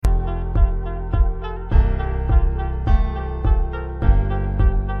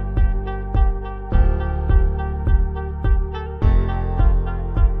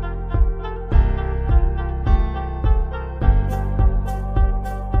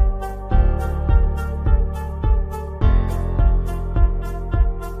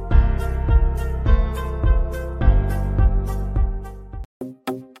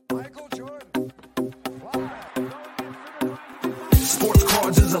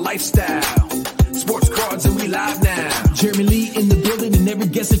lifestyle. Sports cards and we live now. Jeremy Lee in the building and every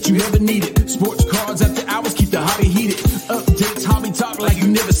guest that you ever needed. Sports cards after hours keep the hobby heated. Updates, hobby talk like you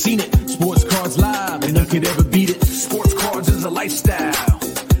never seen it. Sports cards live and none could ever beat it. Sports cards is a lifestyle.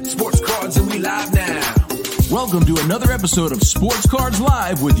 Sports cards and we live now. Welcome to another episode of Sports Cards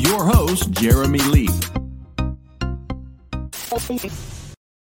Live with your host, Jeremy Lee.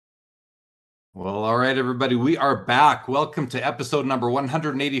 Well, all right, everybody, we are back. Welcome to episode number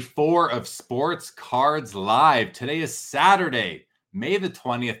 184 of Sports Cards Live. Today is Saturday, May the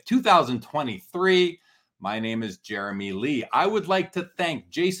 20th, 2023. My name is Jeremy Lee. I would like to thank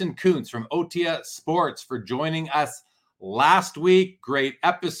Jason Kuntz from Otia Sports for joining us last week. Great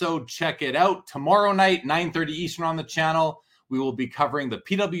episode. Check it out. Tomorrow night, 9:30 Eastern on the channel, we will be covering the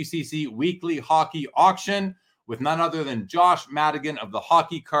PWCC Weekly Hockey Auction with none other than Josh Madigan of the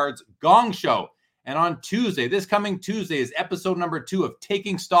Hockey Cards Gong Show. And on Tuesday, this coming Tuesday, is episode number 2 of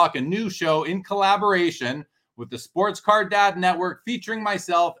Taking Stock, a new show in collaboration with the Sports Card Dad Network, featuring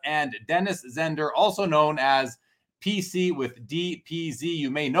myself and Dennis Zender, also known as PC with DPZ. You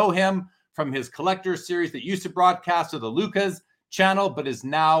may know him from his collector's series that used to broadcast to the Lucas channel, but is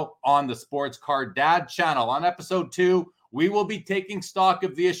now on the Sports Card Dad channel. On episode 2, we will be taking stock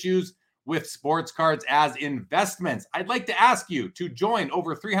of the issues with sports cards as investments. I'd like to ask you to join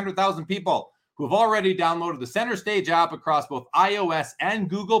over 300,000 people who have already downloaded the Center Stage app across both iOS and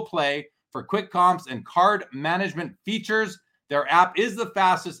Google Play for quick comps and card management features. Their app is the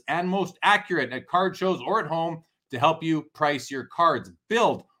fastest and most accurate at card shows or at home to help you price your cards.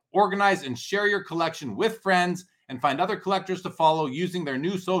 Build, organize, and share your collection with friends and find other collectors to follow using their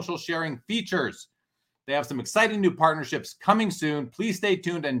new social sharing features. They have some exciting new partnerships coming soon. Please stay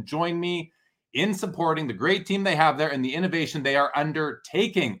tuned and join me in supporting the great team they have there and the innovation they are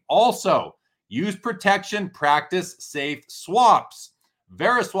undertaking. Also, use protection, practice safe swaps.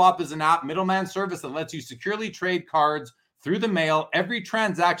 VeriSwap is an app middleman service that lets you securely trade cards through the mail. Every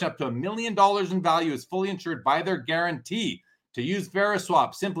transaction up to $1 million in value is fully insured by their guarantee. To use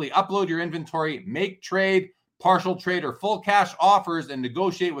VeriSwap, simply upload your inventory, make trade, partial trade, or full cash offers, and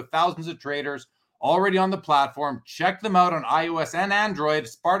negotiate with thousands of traders already on the platform. Check them out on iOS and Android.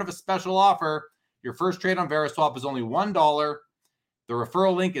 As part of a special offer, your first trade on VeriSwap is only $1. The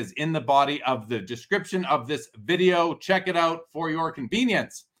referral link is in the body of the description of this video. Check it out for your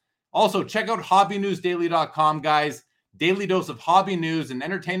convenience. Also, check out hobbynewsdaily.com, guys. Daily dose of hobby news and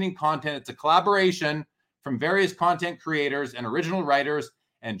entertaining content. It's a collaboration from various content creators and original writers,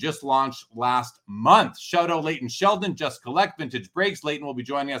 and just launched last month. Shout out Leighton Sheldon, Just Collect, Vintage Breaks. Leighton will be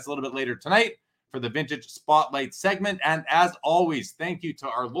joining us a little bit later tonight for the Vintage Spotlight segment. And as always, thank you to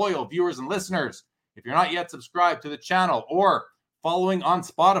our loyal viewers and listeners. If you're not yet subscribed to the channel or following on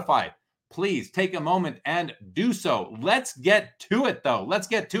Spotify, please take a moment and do so. Let's get to it, though. Let's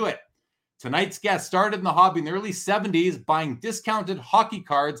get to it. Tonight's guest started in the hobby in the early 70s, buying discounted hockey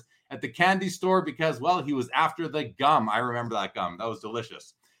cards at the candy store because, well, he was after the gum. I remember that gum. That was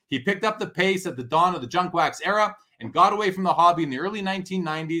delicious. He picked up the pace at the dawn of the junk wax era and got away from the hobby in the early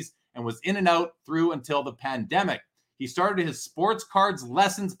 1990s and was in and out through until the pandemic. He started his Sports Cards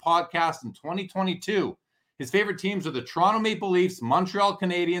Lessons podcast in 2022. His favorite teams are the Toronto Maple Leafs, Montreal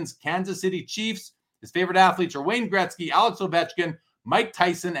Canadiens, Kansas City Chiefs. His favorite athletes are Wayne Gretzky, Alex Ovechkin, Mike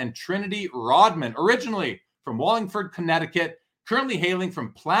Tyson, and Trinity Rodman. Originally from Wallingford, Connecticut, currently hailing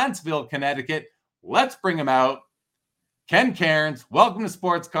from Plantsville, Connecticut. Let's bring him out. Ken Cairns, welcome to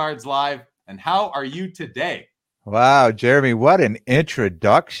Sports Cards Live. And how are you today? Wow, Jeremy, what an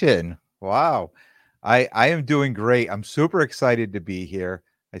introduction. Wow. I am doing great. I'm super excited to be here.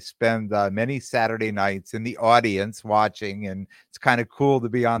 I spend many Saturday nights in the audience watching, and it's kind of cool to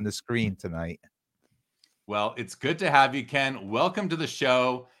be on the screen tonight. Well, it's good to have you, Ken. Welcome to the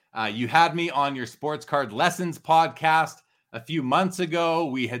show. You had me on your Sports Card Lessons podcast a few months ago.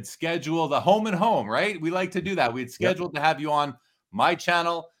 We had scheduled a home and home, right? We like to do that. We had scheduled to have you on my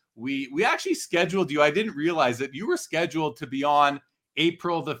channel. We actually scheduled you. I didn't realize that you were scheduled to be on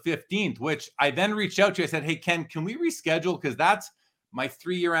April the 15th, which I then reached out to you. I said, hey, Ken, can we reschedule? Because that's my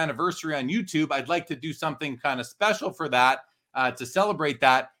 3-year anniversary on YouTube. I'd like to do something kind of special for that, to celebrate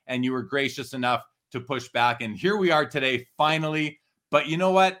that. And you were gracious enough to push back. And here we are today, finally. But you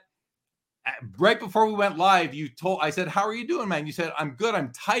know what? Right before we went live, I said, how are you doing, man? You said, I'm good.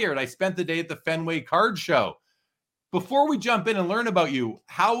 I'm tired. I spent the day at the Fenway Card Show. Before we jump in and learn about you,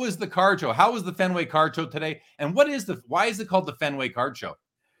 how was the card show? How was the Fenway Card Show today? And why is it called the Fenway Card Show?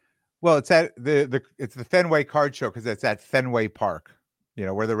 Well, it's at it's the Fenway Card Show because it's at Fenway Park,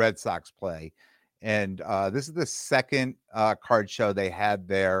 where the Red Sox play. And this is the second card show they had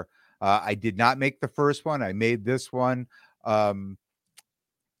there. I did not make the first one. I made this one.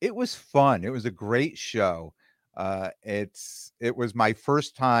 It was fun. It was a great show. It was my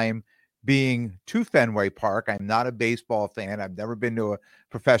first time being to Fenway Park. I'm not a baseball fan. I've never been to a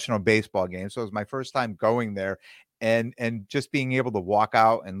professional baseball game, so it was my first time going there, and just being able to walk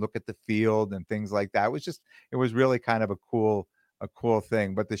out and look at the field and things like that. It was really kind of a cool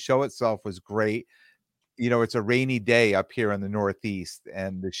thing. But the show itself was great. It's a rainy day up here in the Northeast,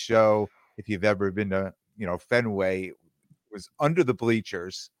 and the show, if you've ever been to, Fenway, was under the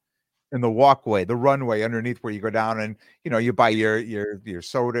bleachers in the walkway, the runway underneath where you go down and, you buy your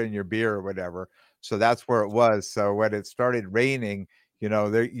soda and your beer or whatever. So that's where it was. So when it started raining,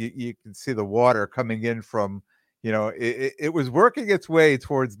 there you can see the water coming in from, it was working its way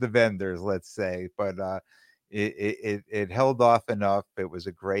towards the vendors, let's say, but it held off enough. It was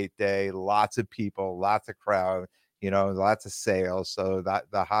a great day, lots of people, lots of crowd, lots of sales. So that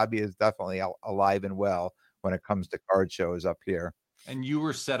the hobby is definitely alive and well when it comes to card shows up here. And you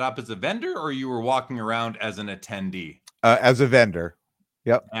were set up as a vendor, or you were walking around as an attendee? As a vendor.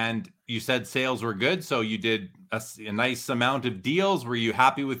 Yep. And you said sales were good, so you did a nice amount of deals. Were you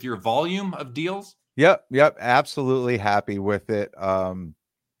happy with your volume of deals? Yep. Absolutely happy with it.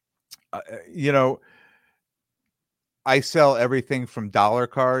 I sell everything from dollar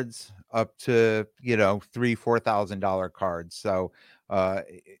cards up to, $3,000-$4,000 cards. So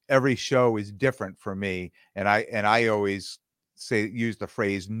every show is different for me. And I always use the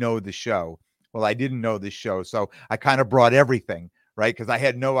phrase, know the show. Well, I didn't know the show. So I kind of brought everything, right? Because I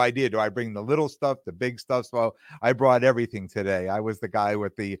had no idea. Do I bring the little stuff, the big stuff? So I brought everything today. I was the guy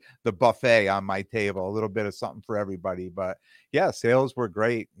with the buffet on my table, a little bit of something for everybody. But yeah, sales were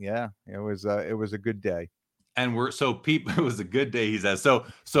great. Yeah, it was a good day. And it was a good day, he says.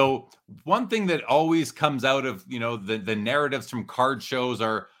 So one thing that always comes out of, the narratives from card shows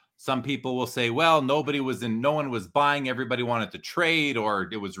are, some people will say, well, no one was buying, everybody wanted to trade, or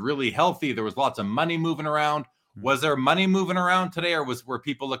it was really healthy. There was lots of money moving around. Was there money moving around today, or were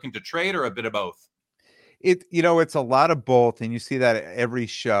people looking to trade, or a bit of both? It's a lot of both, and you see that at every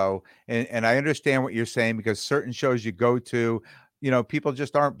show. And I understand what you're saying, because certain shows you go to, people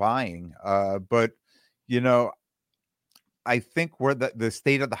just aren't buying. But I think where the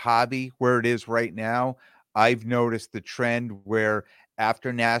state of the hobby, where it is right now, I've noticed the trend where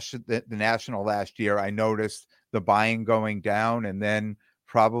after the national last year, I noticed the buying going down, and then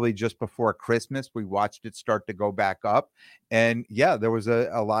probably just before Christmas, we watched it start to go back up. And yeah, there was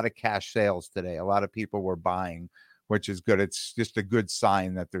a lot of cash sales today. A lot of people were buying, which is good. It's just a good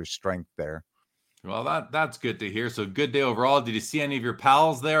sign that there's strength there. Well, that's good to hear. So good day overall. Did you see any of your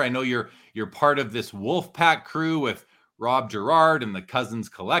pals there? I know you're part of this Wolfpack crew with Rob Gerard and the Cousins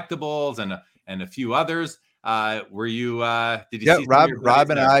Collectibles and a few others. Did you see Rob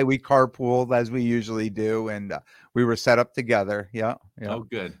and I, we carpooled as we usually do, and we were set up together. Yeah. Oh,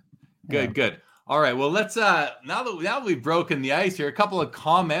 good. All right. Well, let's now that we've broken the ice here, a couple of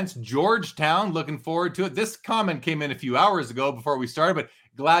comments. Georgetown, looking forward to it. This comment came in a few hours ago before we started, but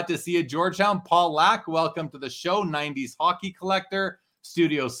glad to see you, Georgetown. Paul Lack, welcome to the show. 90s hockey collector.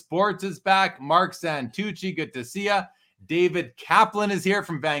 Studio Sports is back. Mark Santucci, good to see you. David Kaplan is here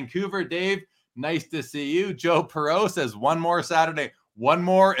from Vancouver. Dave, nice to see you. Joe Perot says one more Saturday. One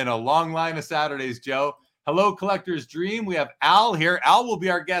more in a long line of Saturdays, Joe. Hello, Collector's Dream. We have Al here. Al will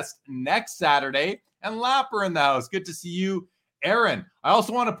be our guest next Saturday. And Lapper in the house. Good to see you, Aaron. I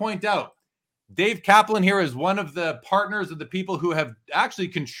also want to point out, Dave Kaplan here is one of the partners of the people who have actually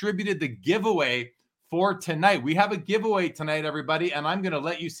contributed the giveaway for tonight. We have a giveaway tonight, everybody, and I'm going to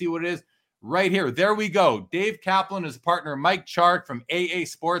let you see what it is right here. There we go. Dave Kaplan, his partner Mike Chart from AA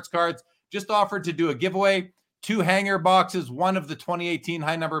Sports Cards, just offered to do a giveaway. 2 hanger boxes, one of the 2018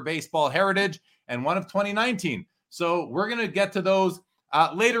 high number baseball heritage and one of 2019. So we're going to get to those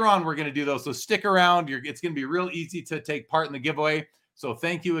later on. We're going to do those. So stick around. It's going to be real easy to take part in the giveaway. So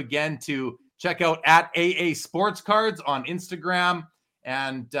thank you again. To check out at AA Sports Cards on Instagram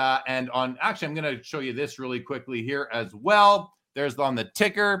and on, actually, I'm going to show you this really quickly here as well. There's on the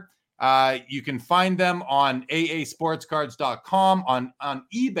ticker. You can find them on aasportscards.com. On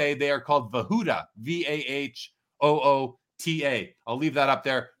eBay, they are called Vahoota, Vahoota. I'll leave that up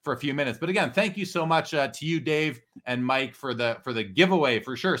there for a few minutes. But again, thank you so much to you, Dave and Mike, for the giveaway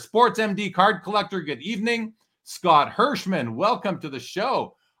for sure. Sports MD Card Collector, good evening. Scott Hirschman, welcome to the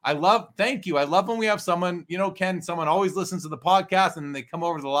show. Thank you. I love when we have someone, Ken, someone always listens to the podcast and they come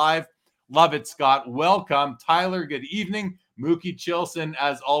over to the live. Love it, Scott. Welcome. Tyler, good evening. Mookie Chilson,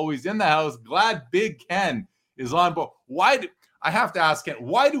 as always, in the house. Glad Big Ken is on board. I have to ask Ken,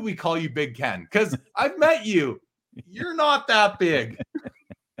 why do we call you Big Ken? Because I've met you. You're not that big.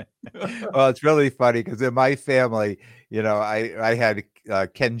 Well, it's really funny because in my family, I had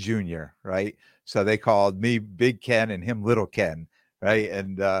Ken Jr., right? So they called me Big Ken and him Little Ken, right?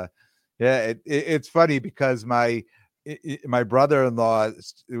 And yeah, it's funny because my brother-in-law,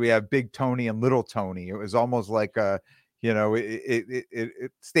 we have Big Tony and Little Tony. It was almost like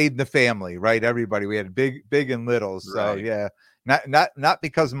it stayed in the family, right? Everybody, we had big and little. So Right. yeah, not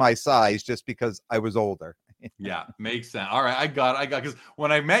because of my size, just because I was older. Yeah, makes sense. All right, I got because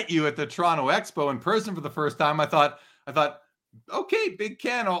when I met you at the Toronto Expo in person for the first time, I thought, okay, Big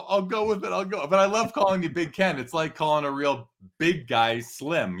Ken, I'll go with it. I'll go. But I love calling you Big Ken. It's like calling a real big guy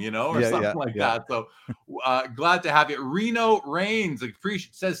Slim, or something like that. So glad to have you. Reno Reigns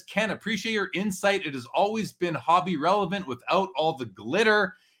says, Ken, appreciate your insight. It has always been hobby relevant without all the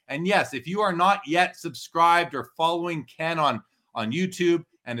glitter. And yes, if you are not yet subscribed or following Ken on YouTube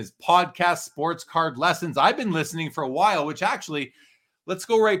and his podcast, Sports Card Lessons, I've been listening for a while, which actually, let's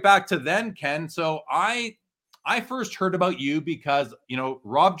go right back to then, Ken. So I first heard about you because,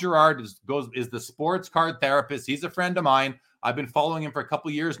 Rob Gerard is the sports card therapist. He's a friend of mine. I've been following him for a couple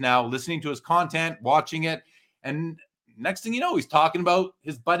of years now, listening to his content, watching it. And next thing you know, he's talking about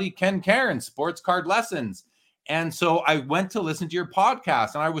his buddy Ken Cairns, Sports Card Lessons. And so I went to listen to your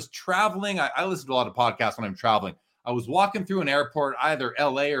podcast, and I was traveling. I listen to a lot of podcasts when I'm traveling. I was walking through an airport, either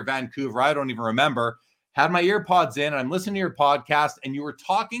LA or Vancouver. I don't even remember. Had my ear pods in, and I'm listening to your podcast, and you were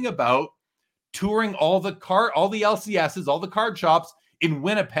talking about touring all the LCSs, all the card shops in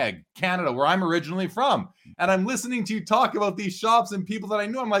Winnipeg, Canada, where I'm originally from. And I'm listening to you talk about these shops and people that I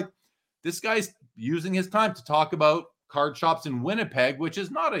knew. I'm like, this guy's using his time to talk about card shops in Winnipeg, which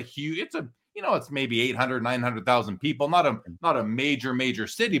is not a huge, it's maybe 800, 900,000 people, not a major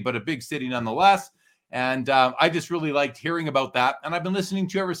city, but a big city nonetheless. And I just really liked hearing about that. And I've been listening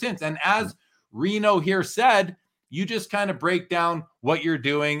to you ever since. And as Reno here said, you just kind of break down what you're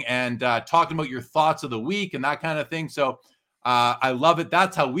doing and talking about your thoughts of the week and that kind of thing. So I love it.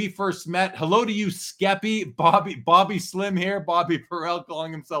 That's how we first met. Hello to you, Skeppy, Bobby Slim here, Bobby Perel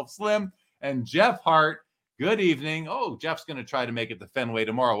calling himself Slim, and Jeff Hart. Good evening. Oh, Jeff's going to try to make it to Fenway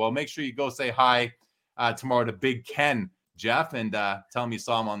tomorrow. Well, make sure you go say hi tomorrow to Big Ken, Jeff, and tell him you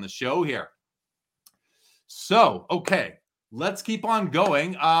saw him on the show here. So, okay, let's keep on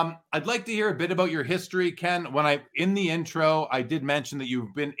going. I'd like to hear a bit about your history, Ken. In the intro, I did mention that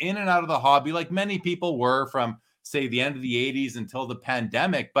you've been in and out of the hobby like many people were from, say, the end of the 80s until the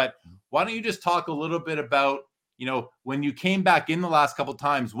pandemic. But why don't you just talk a little bit about, when you came back in the last couple of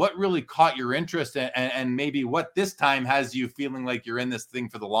times, what really caught your interest and maybe what this time has you feeling like you're in this thing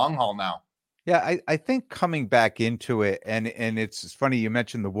for the long haul now? Yeah, I think coming back into it, and it's funny you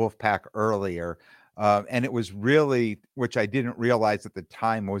mentioned the Wolfpack earlier, and it was really, which I didn't realize at the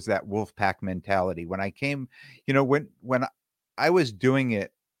time, was that Wolfpack mentality. When I came, when I was doing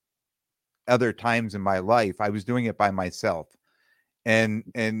it other times in my life, I was doing it by myself, and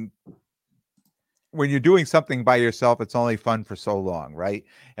when you're doing something by yourself, it's only fun for so long, right?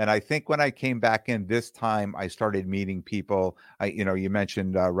 And I think when I came back in this time, I started meeting people. You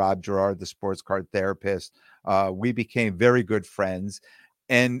mentioned Rob Gerard, the sports card therapist. We became very good friends,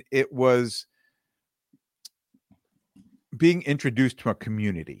 and it was being introduced to a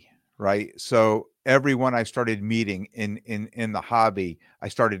community, right? So everyone I started meeting in the hobby, I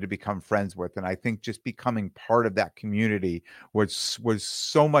started to become friends with, and I think just becoming part of that community was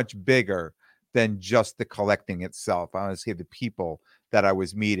so much bigger than just the collecting itself. I want to say the people that I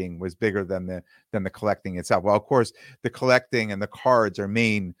was meeting was bigger than the collecting itself. Well, of course, the collecting and the cards are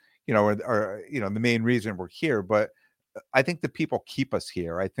main, the main reason we're here, but I think the people keep us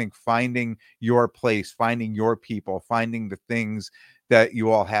here. I think finding your place, finding your people, finding the things that you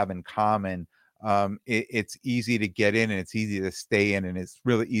all have in common, it's easy to get in and it's easy to stay in, and it's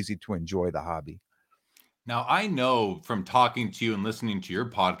really easy to enjoy the hobby. Now, I know from talking to you and listening to your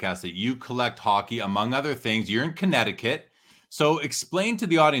podcast that you collect hockey, among other things. You're in Connecticut. So explain to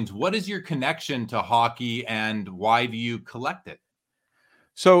the audience, what is your connection to hockey and why do you collect it?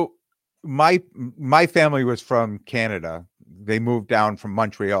 So my family was from Canada. They moved down from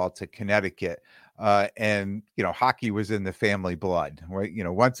Montreal to Connecticut. And, hockey was in the family blood, right?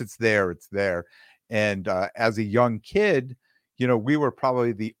 Once it's there, it's there. And as a young kid, we were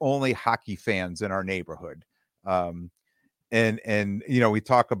probably the only hockey fans in our neighborhood. And we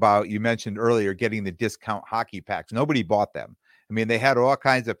talk about, you mentioned earlier, getting the discount hockey packs. Nobody bought them. I mean, they had all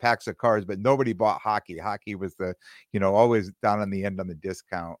kinds of packs of cards, but nobody bought hockey. Hockey was always down on the end on the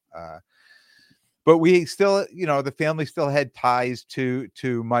discount. But we still, the family still had ties to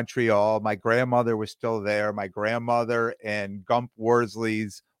Montreal. My grandmother was still there. My grandmother and Gump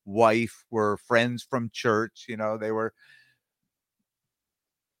Worsley's wife were friends from church. They were.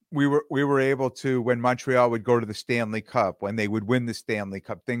 we were able to, when Montreal would go to the Stanley Cup, when they would win the Stanley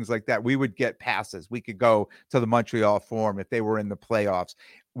Cup, things like that, we would get passes. We could go to the Montreal Forum if they were in the playoffs.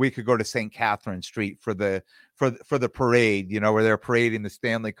 We could go to St. Catherine Street for the parade, where they're parading the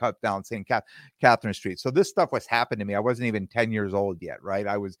Stanley Cup down St. Catherine Street. So this stuff was happening to me. I wasn't even 10 years old yet, right?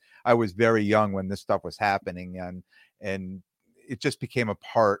 I was very young when this stuff was happening, and it just became a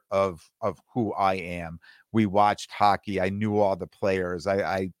part of who I am. We watched hockey. I knew all the players.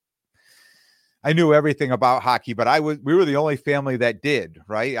 I knew everything about hockey, but we were the only family that did,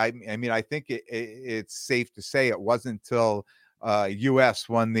 right? I mean, I think it's safe to say it wasn't until U.S.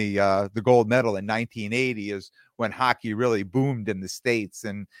 won the gold medal in 1980 is when hockey really boomed in the States,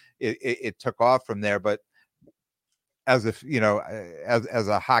 and it took off from there. But as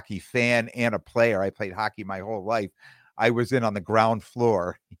a hockey fan and a player, I played hockey my whole life. I was in on the ground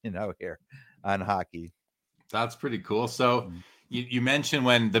floor, here on hockey. That's pretty cool. So you mentioned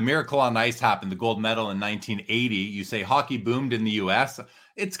when the Miracle on Ice happened, the gold medal in 1980, you say hockey boomed in the U.S.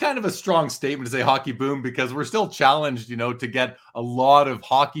 It's kind of a strong statement to say hockey boomed because we're still challenged, to get a lot of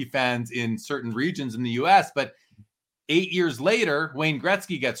hockey fans in certain regions in the U.S. But 8 years later, Wayne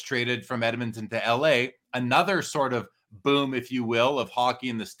Gretzky gets traded from Edmonton to L.A., another sort of boom, if you will, of hockey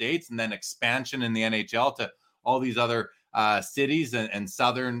in the States, and then expansion in the NHL to all these other cities and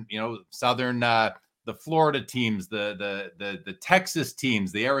southern, the Florida teams, the Texas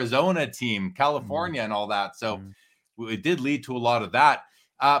teams, the Arizona team, California, and all that. So it did lead to a lot of that.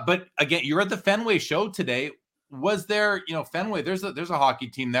 But again, you're at the Fenway show today. Was there, Fenway? There's a hockey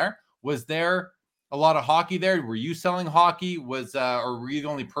team there. Was there a lot of hockey there? Were you selling hockey? Or were you the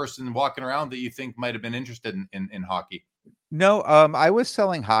only person walking around that you think might have been interested in hockey? No, I was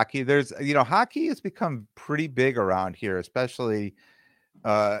selling hockey. There's, hockey has become pretty big around here, especially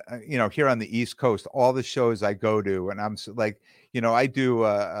here on the East Coast. All the shows I go to, and I'm like, I do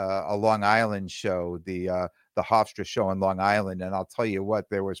a Long Island show, the Hofstra show in Long Island, and I'll tell you what,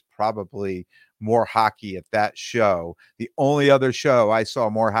 there was probably more hockey at that show. The only other show I saw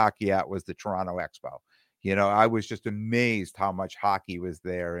more hockey at was the Toronto Expo. I was just amazed how much hockey was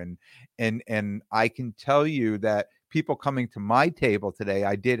there, and I can tell you that people coming to my table today,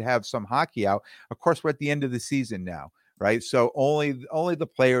 I did have some hockey out. Of course, we're at the end of the season now, right? So only the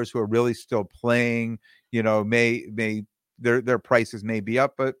players who are really still playing, may their prices may be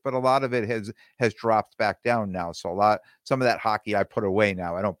up, but a lot of it has dropped back down now. So some of that hockey I put away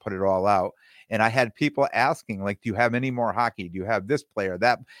now. I don't put it all out. And I had people asking, like, do you have any more hockey? Do you have this player,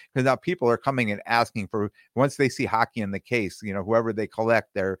 that? Because now people are coming and asking for, once they see hockey in the case, whoever they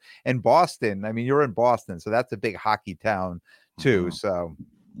collect there. And Boston, I mean, you're in Boston, so that's a big hockey town too. So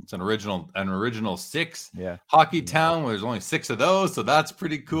it's an original six hockey town where there's only 6 of those. So that's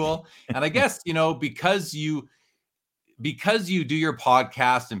pretty cool. And I guess, because you do your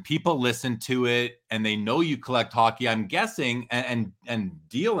podcast and people listen to it and they know you collect hockey, I'm guessing, and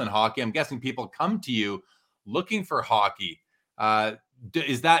deal in hockey, I'm guessing people come to you looking for hockey.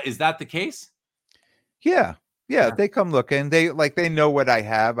 Is that the case? Yeah. They come looking. They know what I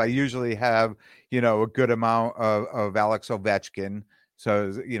have. I usually have, a good amount of Alex Ovechkin.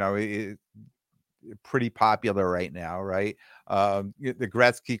 So, pretty popular right now, right? The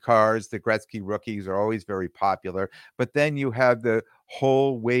Gretzky cards, the Gretzky rookies are always very popular. But then you have the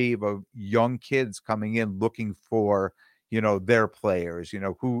whole wave of young kids coming in looking for, their players,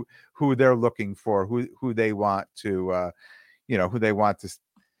 who they're looking for, who they want to,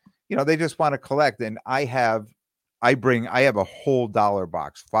 they just want to collect. And I have a whole dollar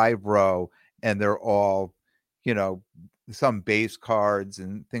box, 5-row, and they're all, some base cards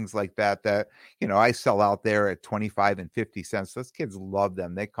and things like that I sell out there at 25 and 50 cents. Those kids love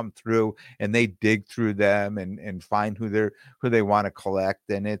them. They come through and they dig through them and find who they want to collect.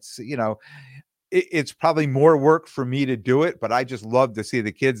 And it's, it's probably more work for me to do it, but I just love to see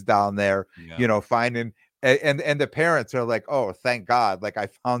the kids down there, finding. And the parents are like, oh, thank God. Like I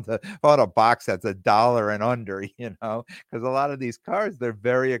found a box that's $1 and under, because a lot of these cards, they're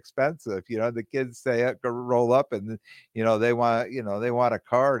very expensive. The kids say roll up and, they want a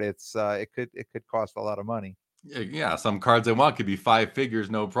card. It could cost a lot of money. Yeah, some cards they want could be 5 figures,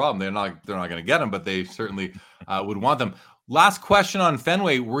 no problem. They're not going to get them, but they certainly would want them. Last question on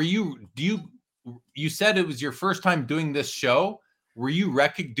Fenway. You said it was your first time doing this show.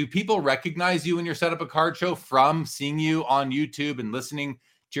 Do people recognize you when you're set up a card show from seeing you on YouTube and listening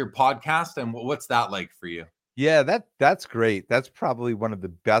to your podcast? And what's that like for you? Yeah, that's great. That's probably one of the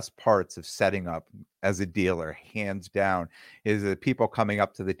best parts of setting up as a dealer, hands down, is the people coming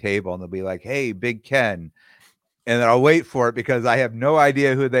up to the table and they'll be like, hey, Big Ken, And then I'll wait for it because I have no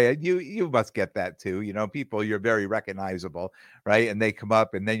idea who they. You must get that too. People, you're very recognizable, right? And they come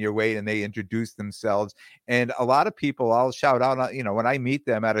up, and then you're waiting, and they introduce themselves. And a lot of people, I'll shout out. When I meet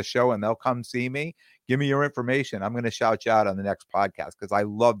them at a show, and they'll come see me, give me your information. I'm going to shout you out on the next podcast because I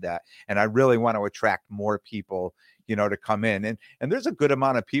love that, and I really want to attract more people, to come in. And there's a good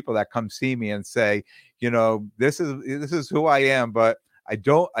amount of people that come see me and say, this is who I am, but I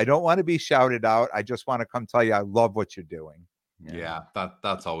don't want to be shouted out. I just want to come tell you I love what you're doing. Yeah,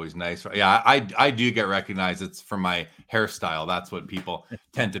 that's always nice. Yeah, I do get recognized. It's from my hairstyle. That's what people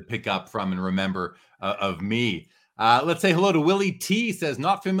tend to pick up from and remember of me. Let's say hello to Willie T. Says,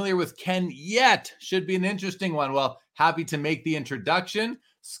 not familiar with Ken yet. Should be an interesting one. Well, happy to make the introduction.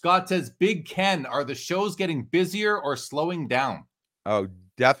 Scott says, Big Ken, are the shows getting busier or slowing down? Oh,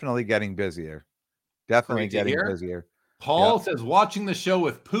 definitely getting busier. Definitely getting busier. Paul says, watching the show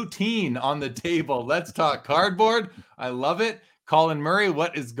with poutine on the table. Let's talk cardboard. I love it. Colin Murray,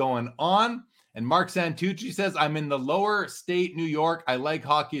 what is going on? And Mark Santucci says, I'm in the lower state, New York. I like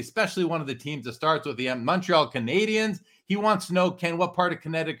hockey, especially one of the teams that starts with the Montreal Canadiens. He wants to know, Ken, what part of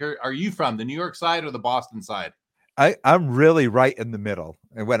Connecticut are you from, the New York side or the Boston side? I'm really right in the middle.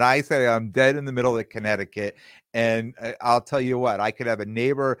 And when I say I'm dead in the middle of Connecticut, and I'll tell you what, I could have a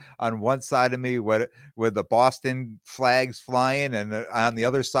neighbor on one side of me with the Boston flags flying, and on the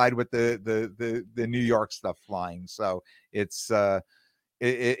other side with the New York stuff flying. So it's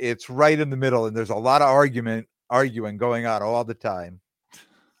right in the middle, and there's a lot of arguing going on all the time.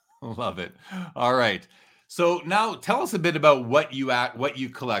 Love it. All right. So now tell us a bit about what you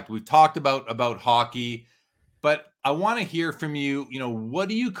collect. We've talked about hockey, but I want to hear from you. What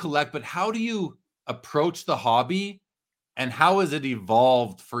do you collect, but how do you approach the hobby, and how has it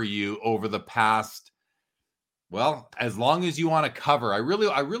evolved for you over the past, well, as long as you want to cover? I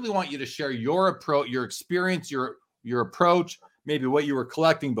really want you to share your approach, your experience, your approach, maybe what you were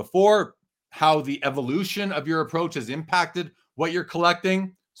collecting before, how the evolution of your approach has impacted what you're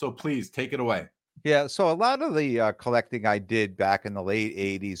collecting. So please take it away. Yeah, so a lot of the collecting I did back in the late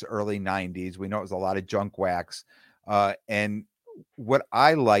 80s, early 90s, we know it was a lot of junk wax. And what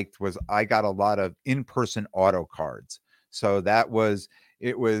I liked was I got a lot of in-person auto cards. So it was,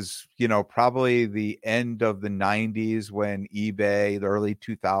 probably the end of the 90s when eBay, the early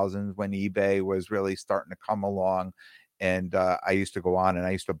 2000s when eBay was really starting to come along. And I used to go on and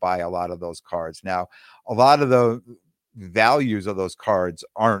I used to buy a lot of those cards. Now, a lot of the values of those cards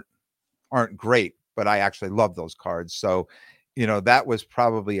aren't great, but I actually love those cards. So, that was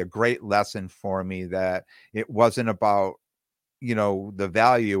probably a great lesson for me, that it wasn't about, the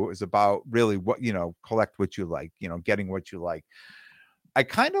value. It was about really what, collect what you like, getting what you like. I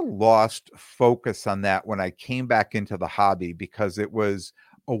kind of lost focus on that when I came back into the hobby, because it was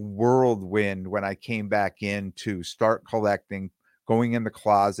a whirlwind when I came back in to start collecting, going in the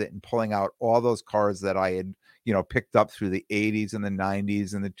closet and pulling out all those cards that I had, picked up through the 80s and the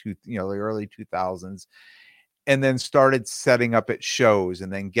 90s and the early 2000s, and then started setting up at shows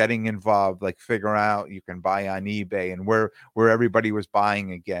and then getting involved, like figuring out you can buy on eBay and where everybody was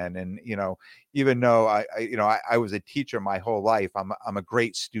buying again. And, even though I was a teacher my whole life, I'm a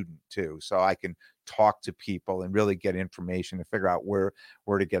great student too. So I can talk to people and really get information to figure out where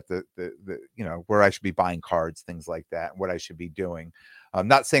to get the where I should be buying cards, things like that, and what I should be doing. I'm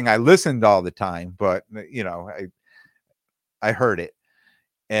not saying I listened all the time, but I heard it.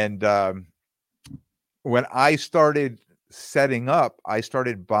 And when I started setting up, I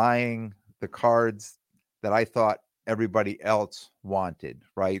started buying the cards that I thought everybody else wanted,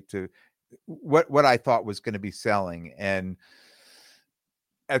 right? To what I thought was going to be selling. And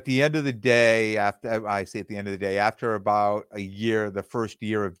at the end of the day, after about a year, the first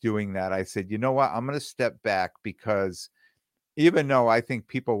year of doing that, I said, you know what, I'm going to step back, because even though I think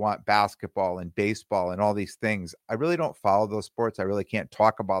people want basketball and baseball and all these things, I really don't follow those sports. I really can't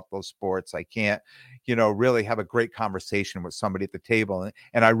talk about those sports. I can't, really have a great conversation with somebody at the table.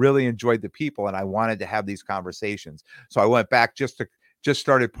 And I really enjoyed the people, and I wanted to have these conversations. So I went back just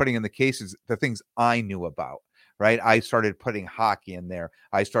started putting in the cases the things I knew about. Right. I started putting hockey in there.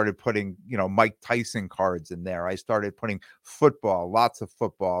 I started putting, Mike Tyson cards in there. I started putting football, lots of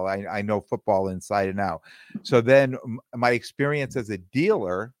football. I know football inside and out. So then my experience as a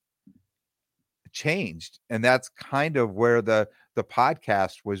dealer changed. And that's kind of where the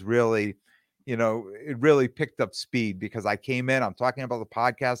podcast was really, it really picked up speed, because I came in, I'm talking about the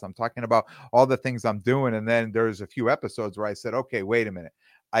podcast, I'm talking about all the things I'm doing. And then there's a few episodes where I said, okay, wait a minute,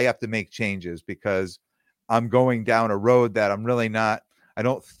 I have to make changes, because I'm going down a road that I'm really not, I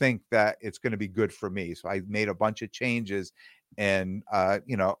don't think that it's going to be good for me. So I made a bunch of changes, and, I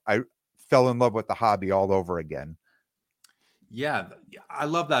fell in love with the hobby all over again. Yeah, I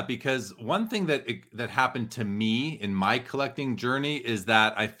love that, because one thing that happened to me in my collecting journey is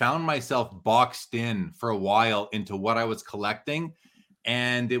that I found myself boxed in for a while into what I was collecting,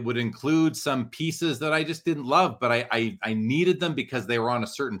 and it would include some pieces that I just didn't love, but I needed them because they were on a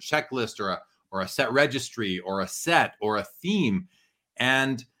certain checklist, or a set registry, or a set, or a theme,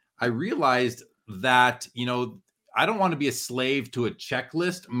 and I realized that, I don't want to be a slave to a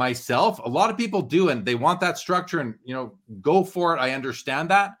checklist myself. A lot of people do, and they want that structure, and, go for it. I understand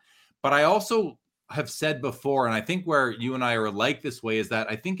that. But I also have said before, and I think where you and I are alike this way, is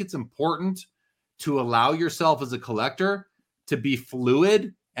that I think it's important to allow yourself as a collector to be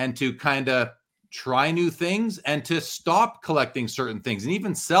fluid, and to kind of try new things, and to stop collecting certain things, and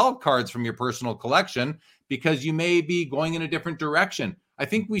even sell cards from your personal collection because you may be going in a different direction. I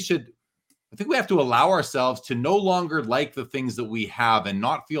think we have to allow ourselves to no longer like the things that we have and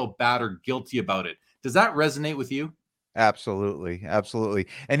not feel bad or guilty about it. Does that resonate with you? Absolutely, absolutely.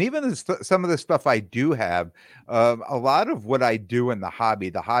 And even some of the stuff I do have, a lot of what I do in the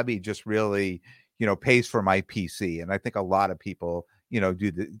hobby just really, pays for my PC. And I think a lot of people,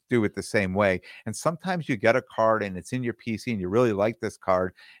 do it the same way. And sometimes you get a card and it's in your PC and you really like this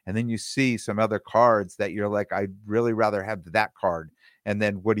card, and then you see some other cards that you're like, I'd really rather have that card. And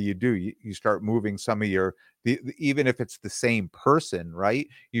then what do? You start moving some of even if it's the same person, right?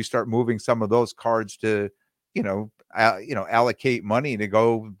 You start moving some of those cards to, allocate money to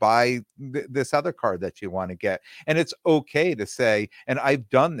go buy this other card that you want to get. And it's okay to say, and I've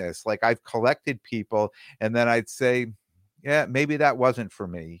done this, like I've collected people, and then I'd say, yeah, maybe that wasn't for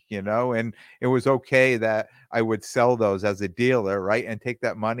me, and it was okay that I would sell those as a dealer, right? And take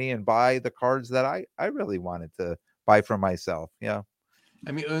that money and buy the cards that I really wanted to buy for myself. Yeah.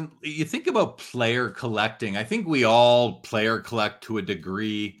 I mean, when you think about player collecting, I think we all player collect to a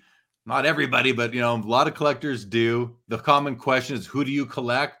degree. Not everybody, but a lot of collectors do. The common question is, who do you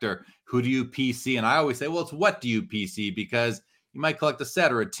collect, or who do you PC? And I always say, well, it's what do you PC, because you might collect a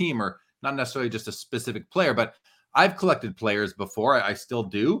set or a team, or not necessarily just a specific player. But I've collected players before. I still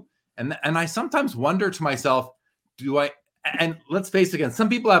do, and I sometimes wonder to myself, do I? And let's face it, again, some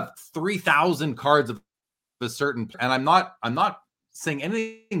people have 3,000 cards of a certain, and I'm not saying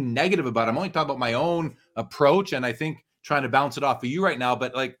anything negative about it. I'm only talking about my own approach, and I think trying to bounce it off of you right now.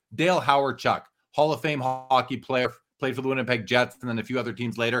 But like Dale Howard-Chuck, Hall of Fame hockey player, played for the Winnipeg Jets and then a few other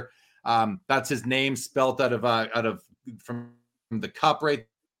teams later. That's his name spelt out of from the cup, right?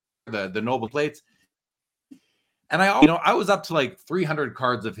 The noble plates. And I was up to like 300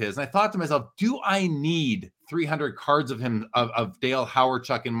 cards of his, and I thought to myself, do I need 300 cards of him, of Dale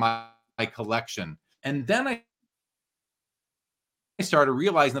Howard-Chuck in my collection? And then I started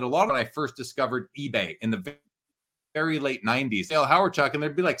realizing that a lot of when I first discovered eBay in the very late 90s, Dale Howard-Chuck, and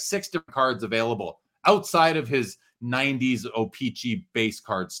there'd be like 6 different cards available outside of his 90s O-Pee-Chee base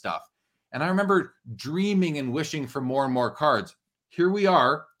card stuff. And I remember dreaming and wishing for more and more cards. Here we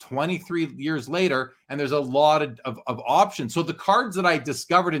are 23 years later, and there's a lot of options. So the cards that I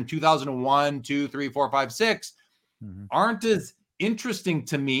discovered in 2001, 2, 3, 4, 5, 6 aren't as interesting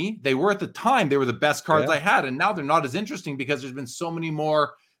to me. They were at the time. They were the best cards I had, and now they're not as interesting because there's been so many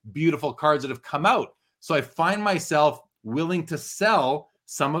more beautiful cards that have come out. So I find myself willing to sell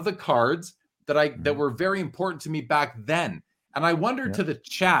some of the cards that were very important to me back then. And I wonder to the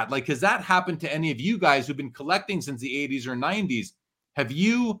chat, like, has that happened to any of you guys who've been collecting since the 80s or 90s? Have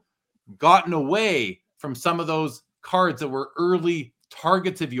you gotten away from some of those cards that were early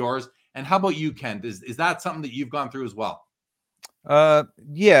targets of yours? And how about you, Ken? Is that something that you've gone through as well?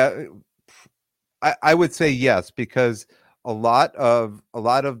 Yeah, I would say yes, because a lot of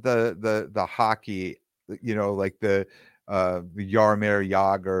the hockey, like the Jaromir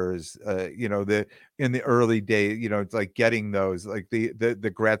Jagrs, in the early days, it's like getting those, like the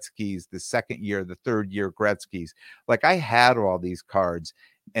Gretzky's, the second year, the third year Gretzky's. Like I had all these cards,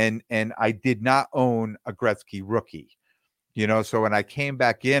 and I did not own a Gretzky rookie, so when I came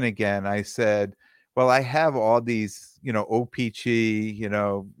back in again, I said, well, I have all these,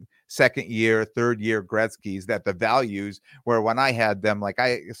 OPG, second year, third year Gretzky's, that the values where when I had them, like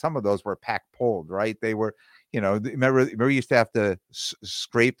some of those were pack pulled, right? They were, remember you used to have to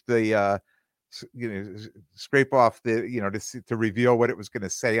scrape the, scrape off the, to reveal what it was going to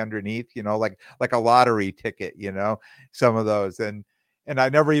say underneath, like a lottery ticket, some of those. And I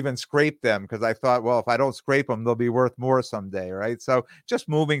never even scraped them because I thought, well, if I don't scrape them, they'll be worth more someday, right? So just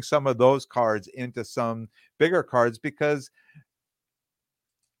moving some of those cards into some bigger cards, because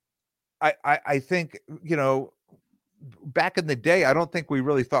I think, back in the day, I don't think we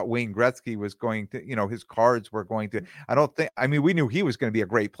really thought Wayne Gretzky was going to, his cards were going to, we knew he was going to be a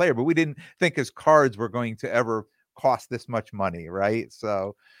great player, but we didn't think his cards were going to ever cost this much money, right?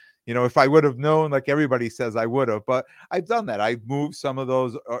 So, if I would have known, like everybody says, I would have, but I've done that. I've moved some of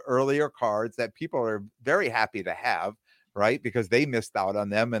those earlier cards that people are very happy to have, right? Because they missed out on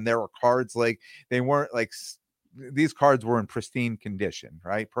them. And there were cards they weren't these cards were in pristine condition,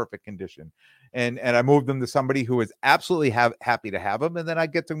 right? Perfect condition. And I moved them to somebody who is absolutely happy to have them. And then I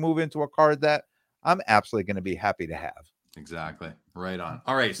get to move into a card that I'm absolutely going to be happy to have. Exactly. Right on.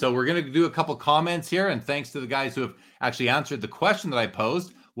 All right. So we're going to do a couple comments here. And thanks to the guys who have actually answered the question that I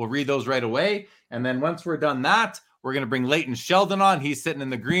posed. We'll read those right away. And then once we're done that, we're going to bring Leighton Sheldon on. He's sitting in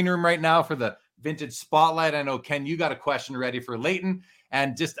the green room right now for the Vintage Spotlight. I know, Ken, you got a question ready for Leighton.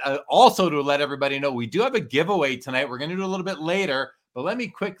 And just also to let everybody know, we do have a giveaway tonight. We're going to do a little bit later. But let me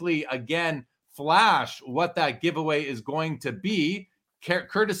quickly, again, flash what that giveaway is going to be,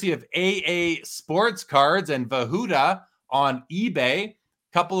 courtesy of AA Sports Cards and Vahuda on eBay.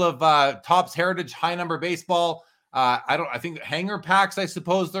 Couple of Topps Heritage High Number Baseball. I think hanger packs, I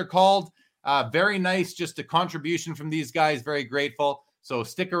suppose they're called. Very nice, just a contribution from these guys. Very grateful. So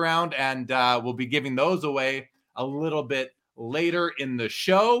stick around and we'll be giving those away a little bit later in the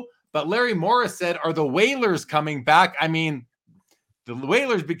show. But Larry Morris said, are the Whalers coming back? I mean, the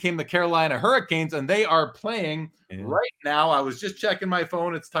Whalers became the Carolina Hurricanes and they are playing right now. I was just checking my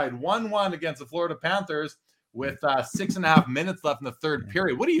phone. It's tied 1-1 against the Florida Panthers with 6.5 minutes left in the third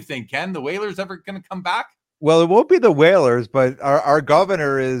period. What do you think, Ken? The Whalers ever going to come back? Well, it won't be the Whalers, but our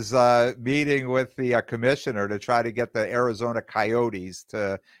governor is meeting with the commissioner to try to get the Arizona Coyotes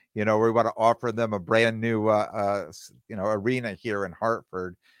to, we want to offer them a brand new, arena here in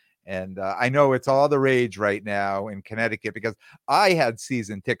Hartford. And I know it's all the rage right now in Connecticut because I had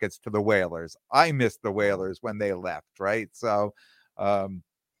season tickets to the Whalers. I missed the Whalers when they left, right? So,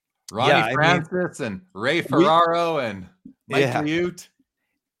 Ronnie Francis and Ray Ferraro and Mike Liute.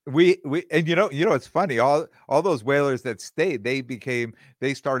 We and it's funny, all those Whalers that stayed,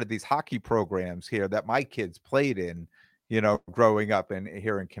 they started these hockey programs here that my kids played in, growing up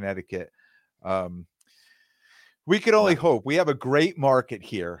here in Connecticut. We could only hope. We have a great market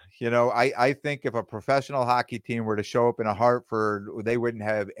here. I think if a professional hockey team were to show up in a Hartford, they wouldn't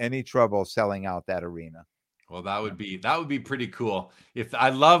have any trouble selling out that arena. Well, that would be pretty cool. If I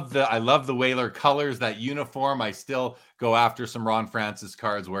love the Whaler colors, that uniform. I still go after some Ron Francis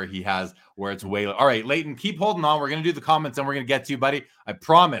cards where it's Whaler. All right, Leighton, keep holding on. We're going to do the comments and we're going to get to you, buddy. I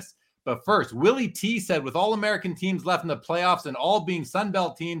promise. But first, Willie T said, with all American teams left in the playoffs and all being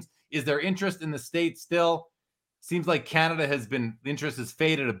Sunbelt teams, is there interest in the States still? Seems like interest has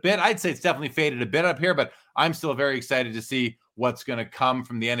faded a bit. I'd say it's definitely faded a bit up here, but I'm still very excited to see what's going to come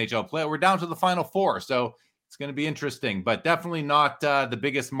from the NHL play. We're down to the Final Four, so it's going to be interesting, but definitely not the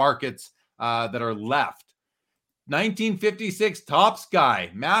biggest markets that are left. 1956 Topps guy.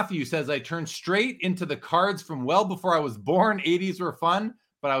 Matthew says, I turned straight into the cards from well before I was born. 80s were fun,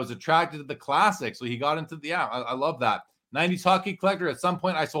 but I was attracted to the classics. So he got into I love that. 90s hockey collector. At some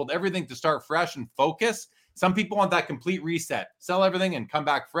point, I sold everything to start fresh and focus. Some people want that complete reset. Sell everything and come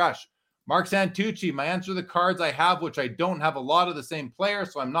back fresh. Mark Santucci, my answer to the cards I have, which I don't have a lot of the same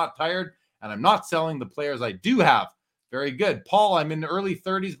players, so I'm not tired, and I'm not selling the players I do have. Very good. Paul, I'm in the early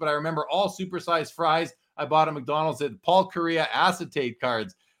 30s, but I remember all supersized fries I bought at McDonald's at Paul Correa acetate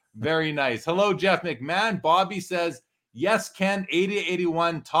cards. Very nice. Hello, Jeff McMahon. Bobby says, yes, Ken,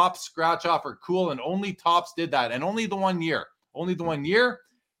 80-81 Topps scratch off are cool, and only Topps did that, and only the 1 year. Only the 1 year.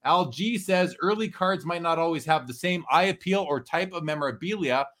 Al G says, early cards might not always have the same eye appeal or type of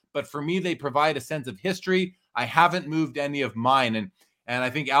memorabilia, but for me, they provide a sense of history. I haven't moved any of mine. And I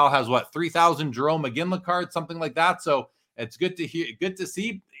think Al has 3,000 Jerome McGinley cards, something like that. So it's good to hear, good to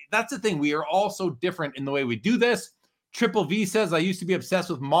see. That's the thing. We are all so different in the way we do this. Triple V says, I used to be obsessed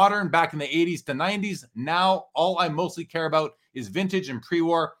with modern back in the 80s to 90s. Now, all I mostly care about is vintage and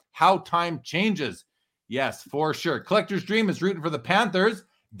pre-war, how time changes. Yes, for sure. Collector's Dream is rooting for the Panthers.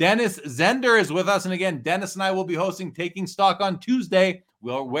 Dennis Zender is with us. And again, Dennis and I will be hosting Taking Stock on Tuesday,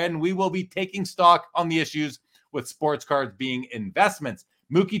 when we will be taking stock on the issues with sports cards being investments.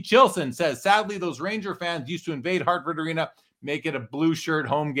 Mookie Chilson says, sadly, those Ranger fans used to invade Hartford Arena, make it a blue shirt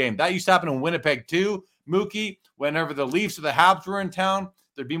home game. That used to happen in Winnipeg too. Mookie, whenever the Leafs or the Habs were in town,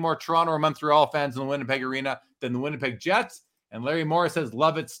 there'd be more Toronto or Montreal fans in the Winnipeg Arena than the Winnipeg Jets. And Larry Morris says,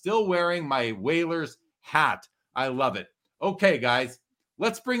 love it. Still wearing my Whalers hat. I love it. Okay, guys,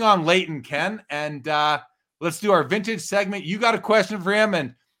 let's bring on Leighton, Ken, and let's do our vintage segment. You got a question for him,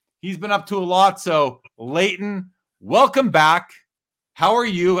 and he's been up to a lot. So, Leighton, welcome back. How are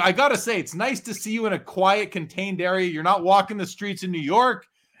you? I got to say, it's nice to see you in a quiet, contained area. You're not walking the streets in New York.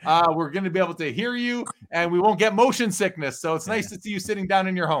 We're going to be able to hear you, and we won't get motion sickness. So it's nice to see you sitting down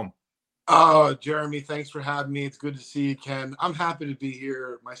in your home. Oh, Jeremy, thanks for having me. It's good to see you, Ken. I'm happy to be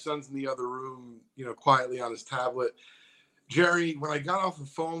here. My son's in the other room, quietly on his tablet. Jerry, when I got off the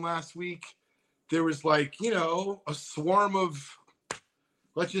phone last week, there was like, a swarm of,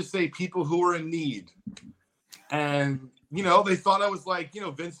 let's just say, people who were in need. And, they thought I was like,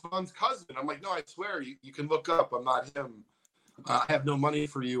 Vince Vaughn's cousin. I'm like, no, I swear, you can look up. I'm not him. I have no money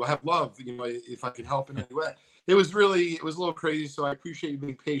for you. I have love, if I can help in any way. It was a little crazy. So I appreciate you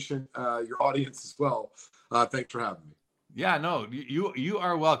being patient, your audience as well. Thanks for having me. Yeah, no, you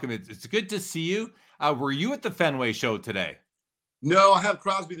are welcome. It's good to see you. Were you at the Fenway show today? No, I have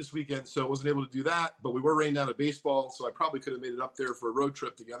Crosby this weekend, so I wasn't able to do that. But we were rained out at baseball, so I probably could have made it up there for a road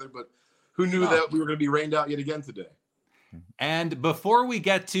trip together. But who knew that we were going to be rained out yet again today? And before we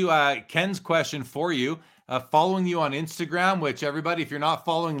get to Ken's question for you, following you on Instagram, which everybody, if you're not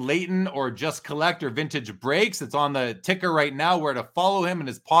following Leighton or Just Collect or Vintage Breaks, it's on the ticker right now where to follow him and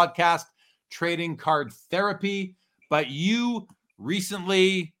his podcast, Trading Card Therapy. But you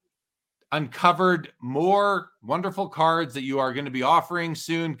recently uncovered more wonderful cards that you are going to be offering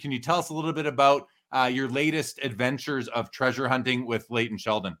soon. Can you tell us a little bit about your latest adventures of treasure hunting with Leighton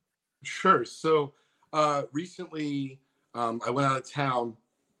Sheldon? Sure. So recently I went out of town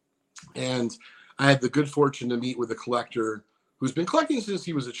and I had the good fortune to meet with a collector who's been collecting since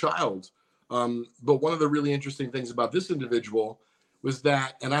he was a child. But one of the really interesting things about this individual was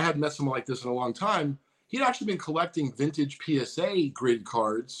that, and I hadn't met someone like this in a long time, he'd actually been collecting vintage PSA graded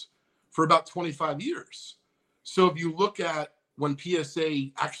cards for about 25 years. So if you look at when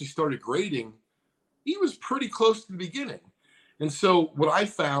PSA actually started grading, he was pretty close to the beginning. And so what I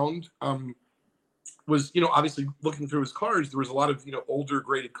found was, obviously looking through his cards, there was a lot of, older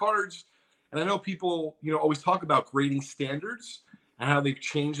graded cards. And I know people, always talk about grading standards and how they've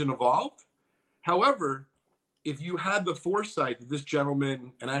changed and evolved. However, if you had the foresight that this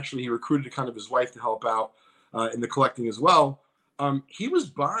gentleman, and actually he recruited kind of his wife to help out in the collecting as well, he was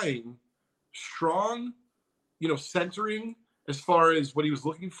buying strong, centering as far as what he was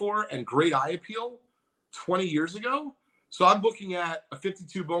looking for and great eye appeal 20 years ago. So I'm looking at a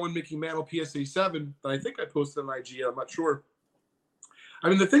 52 Bowman Mickey Mantle PSA 7 that I think I posted on IG. I'm not sure. I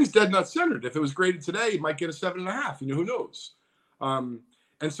mean, the thing's dead nut centered. If it was graded today, it might get a 7.5. Who knows? And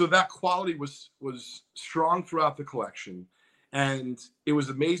so that quality was strong throughout the collection. And it was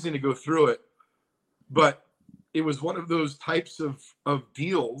amazing to go through it. But it was one of those types of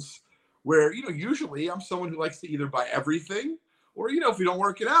deals where, usually I'm someone who likes to either buy everything or, if we don't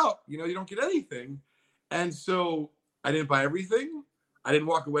work it out, you don't get anything. And so I didn't buy everything. I didn't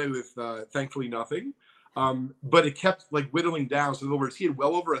walk away with, thankfully, nothing. But it kept whittling down. So in other words, he had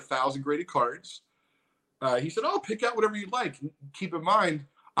well over 1,000 graded cards. He said, "Oh, pick out whatever you'd like." Keep in mind,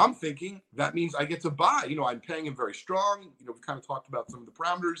 I'm thinking that means I get to buy. I'm paying him very strong. We kind of talked about some of the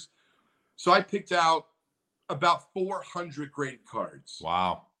parameters. So I picked out about 400 graded cards.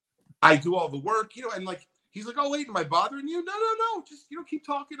 Wow. I do all the work, and he's like, "Oh, Leighton, am I bothering you?" No. Just, keep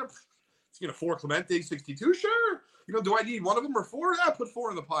talking. 4 Clemente 62. Sure. Do I need one of them or 4? Yeah, put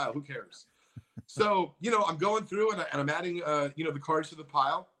 4 in the pile. Who cares? So, I'm going through and I'm adding, the cards to the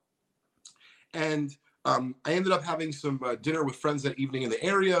pile. And I ended up having some dinner with friends that evening in the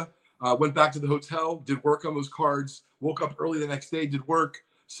area, went back to the hotel, did work on those cards, woke up early the next day, did work,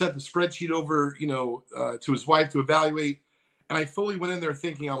 sent the spreadsheet over, to his wife to evaluate. And I fully went in there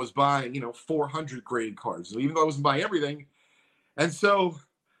thinking I was buying, 400 graded cards, even though I wasn't buying everything. And so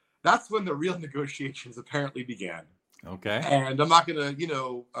that's when the real negotiations apparently began. Okay. And I'm not going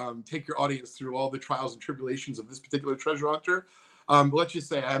to, take your audience through all the trials and tribulations of this particular treasure hunter. But let's just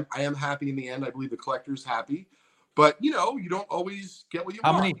say I am happy in the end. I believe the collector's happy. But, you don't always get what you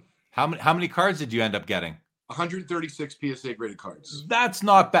want. How many cards did you end up getting? 136 PSA graded cards. That's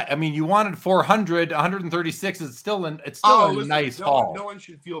not bad. I mean, you wanted 400, 136 is still a nice haul. No one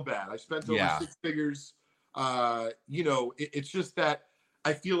should feel bad. I spent over 6 figures. It's just that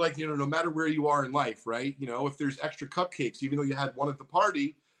I feel like, no matter where you are in life, right? If there's extra cupcakes, even though you had one at the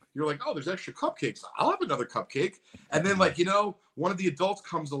party, you're like, oh, there's extra cupcakes. I'll have another cupcake. And then one of the adults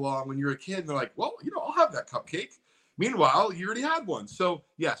comes along when you're a kid and they're like, well, I'll have that cupcake. Meanwhile, you already had one. So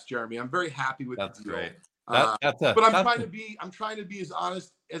yes, Jeremy, I'm very happy with That's the deal. Great. But I'm trying to be as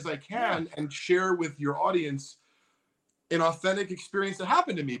honest as I can and share with your audience an authentic experience that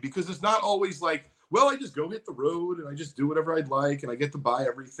happened to me, because it's not always like, well, I just go hit the road and I just do whatever I'd like and I get to buy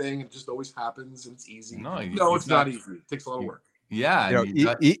everything. It just always happens and it's easy. No, it's not easy. It takes a lot of work. Yeah.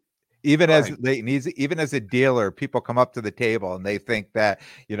 Even as Right. Leighton, even as a dealer, people come up to the table and they think that,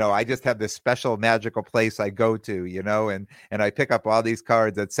 I just have this special magical place I go to, and I pick up all these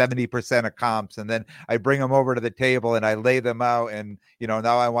cards at 70% of comps, and then I bring them over to the table and I lay them out, and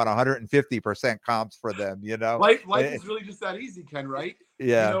now I want 150% comps for them. Life Eh, is really just that easy, Ken, right?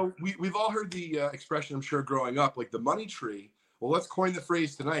 yeah, We've all heard the expression, I'm sure, growing up, like the money tree. Well, let's coin the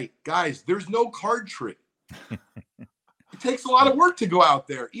phrase tonight. Guys, there's no card tree. It takes a lot of work to go out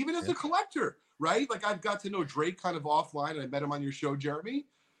there, even as a collector, right? Like I've got to know Drake kind of offline, and I met him on your show, Jeremy.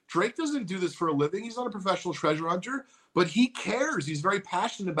 Drake doesn't do this for a living. He's not a professional treasure hunter, but he cares. He's very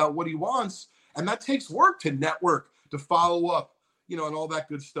passionate about what he wants, and that takes work to network, to follow up, and all that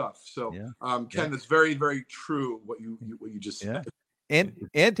good stuff. So, Ken, that's very, very true what you just said.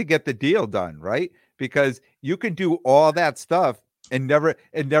 and to get the deal done, right? Because you can do all that stuff and never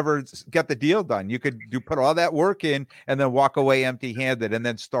get the deal done. You could put all that work in and then walk away empty-handed and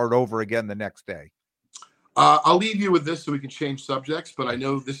then start over again the next day. I'll leave you with this so we can change subjects, but I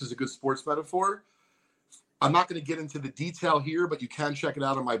know this is a good sports metaphor. I'm not going to get into the detail here, but you can check it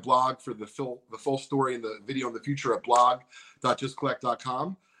out on my blog for the full story and the video in the future at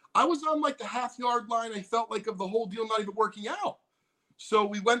blog.justcollect.com. I was on like the half-yard line, I felt like, of the whole deal not even working out. So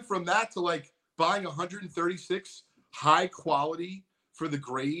we went from that to like buying 136 high quality for the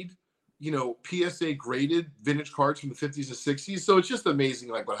grade, PSA graded vintage cards from the 50s and 60s. So it's just amazing,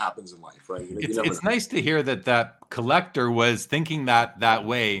 like what happens in life, right? It's nice to hear that collector was thinking that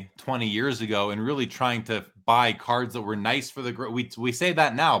way 20 years ago and really trying to buy cards that were nice for the grade. We say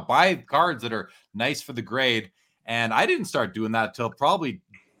that now, buy cards that are nice for the grade. And I didn't start doing that till probably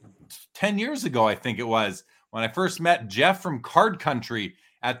 10 years ago, I think it was, when I first met Jeff from Card Country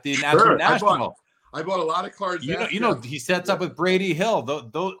at the National. I bought a lot of cards. He sets up with Brady Hill.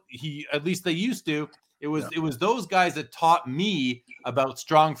 Though at least they used to. It was those guys that taught me about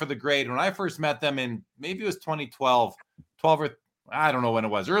strong for the grade. When I first met them in maybe it was 2012, or I don't know when it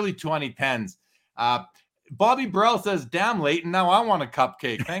was, early 2010s. Bobby Burrell says, "Damn, Leighton, now I want a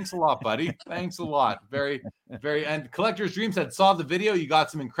cupcake." Thanks a lot, buddy. Thanks a lot. Very, very. And Collector's Dream said, "Saw the video. You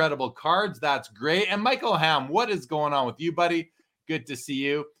got some incredible cards. That's great." And Michael Ham, what is going on with you, buddy? Good to see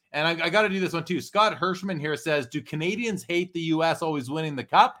you. And I got to do this one too. Scott Hirschman here says, do Canadians hate the U.S. always winning the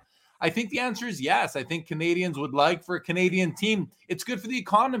cup? I think the answer is yes. I think Canadians would like for a Canadian team. It's good for the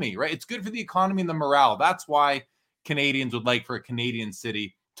economy, right? It's good for the economy and the morale. That's why Canadians would like for a Canadian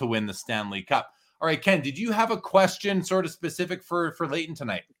city to win the Stanley Cup. All right, Ken, did you have a question sort of specific for Leighton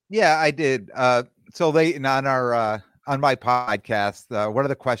tonight? Yeah, I did. So Leighton, on my podcast, one of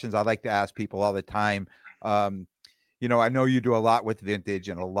the questions I like to ask people all the time, I know you do a lot with vintage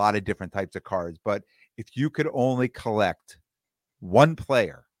and a lot of different types of cards, but if you could only collect one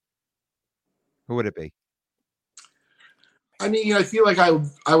player, who would it be? I mean, I feel like I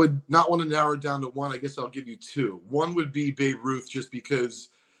would not want to narrow it down to one. I guess I'll give you two. One would be Babe Ruth, just because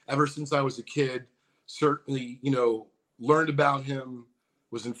ever since I was a kid, certainly, learned about him,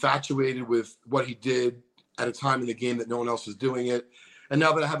 was infatuated with what he did at a time in the game that no one else was doing it. And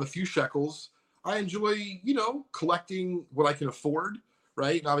now that I have a few shekels, I enjoy, collecting what I can afford,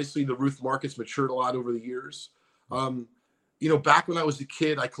 right? And obviously the Ruth market's matured a lot over the years. Back when I was a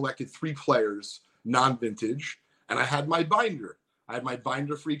kid, I collected 3 players, non-vintage, and I had my binder. I had my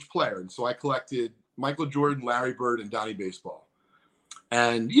binder for each player. And so I collected Michael Jordan, Larry Bird, and Donnie Baseball.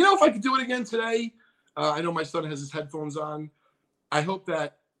 And, if I could do it again today, I know my son has his headphones on. I hope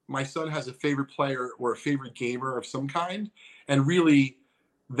that my son has a favorite player or a favorite gamer of some kind, and really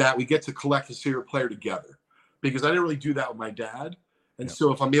that we get to collect his favorite player together, because I didn't really do that with my dad. And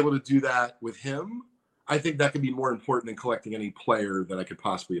so if I'm able to do that with him, I think that could be more important than collecting any player that I could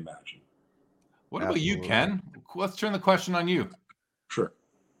possibly imagine. What about you, Ken? Let's turn the question on you. Sure.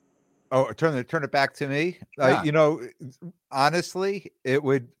 Oh, turn it back to me. Yeah. Honestly, it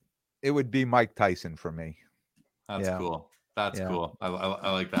would be Mike Tyson for me. That's cool. That's cool.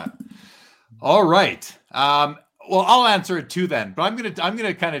 I like that. All right. Well, I'll answer it too then, but I'm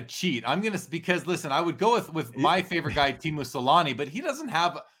gonna kind of cheat. Because listen, I would go with my favorite guy, Timo Solani, but he doesn't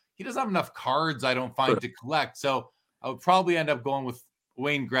have enough cards, I don't find, to collect. So I would probably end up going with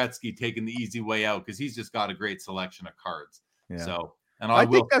Wayne Gretzky, taking the easy way out, because he's just got a great selection of cards. Yeah. So, and I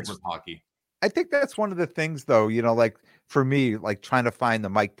will stick with hockey. I think that's one of the things, though, like for me, like trying to find the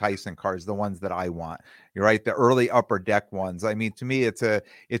Mike Tyson cards, the ones that I want. You're right, the early upper deck ones. I mean, to me, it's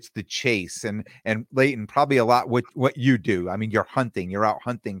the chase, and Leighton, probably a lot what you do. I mean, you're out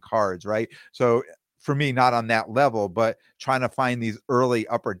hunting cards, right? So for me, not on that level, but trying to find these early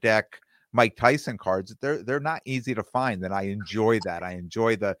upper deck Mike Tyson cards, they're not easy to find, and I enjoy that. I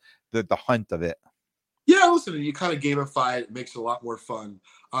enjoy the hunt of it. Yeah, listen, you kind of gamify it. It makes it a lot more fun.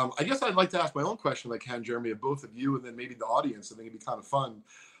 I guess I'd like to ask my own question, like can, Jeremy, of both of you, and then maybe the audience. I think it'd be kind of fun.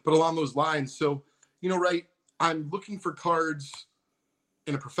 But along those lines, so, right, I'm looking for cards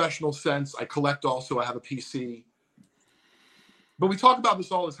in a professional sense. I collect also. I have a PC. But we talk about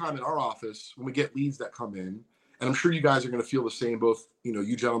this all the time in our office when we get leads that come in. And I'm sure you guys are going to feel the same, both,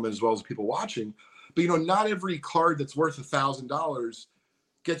 you gentlemen as well as people watching. But, not every card that's worth $1,000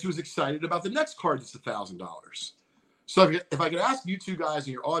 gets you as excited about the next card that's $1,000. So if I could ask you two guys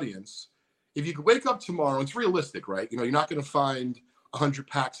in your audience, if you could wake up tomorrow, it's realistic, right? You're not going to find 100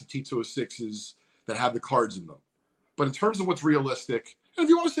 packs of T206s that have the cards in them. But in terms of what's realistic, and if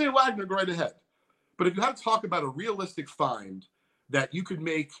you want to say Wagner, go right ahead. But if you had to talk about a realistic find that you could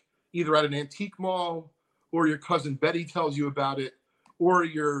make either at an antique mall, or your cousin Betty tells you about it, or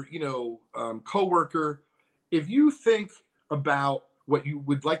your, coworker, if you think about what you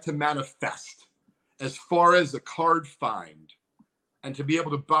would like to manifest as far as a card find, and to be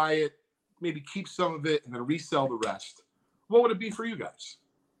able to buy it, maybe keep some of it and then resell the rest, what would it be for you guys?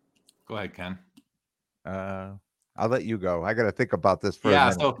 Go ahead, Ken. I'll let you go. I got to think about this for a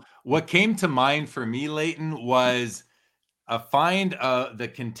minute. So what came to mind for me, Leighton, was a find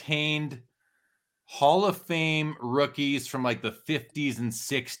that contained Hall of Fame rookies from like the 50s and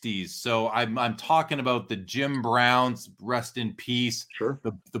 60s. So I'm talking about the Jim Browns, rest in peace. Sure.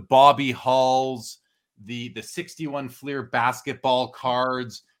 The Bobby Hulls, the 61 Fleer basketball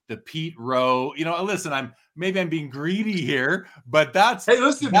cards, the Pete Rowe. Listen, I'm being greedy here, but that's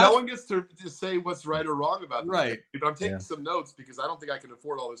no one gets to say what's right or wrong about this. Right. I'm taking some notes because I don't think I can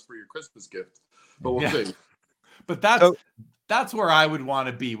afford all this for your Christmas gift. But we'll see. But that's where I would want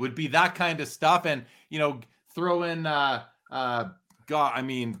to be, would be that kind of stuff. And, throw in, God,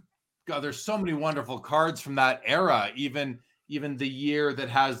 there's so many wonderful cards from that era. Even the year that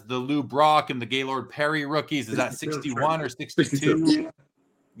has the Lou Brock and the Gaylord Perry rookies, is that 61 or 62?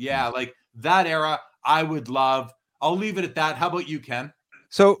 Yeah, like that era, I would love. I'll leave it at that. How about you, Ken?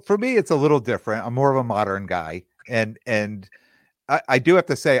 So for me, it's a little different. I'm more of a modern guy. And I do have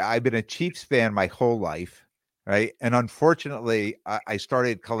to say, I've been a Chiefs fan my whole life. Right. And unfortunately, I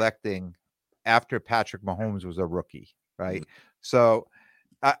started collecting after Patrick Mahomes was a rookie. Right. So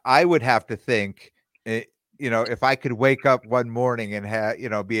I would have to think, if I could wake up one morning and have,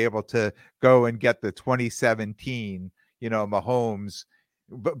 be able to go and get the 2017, Mahomes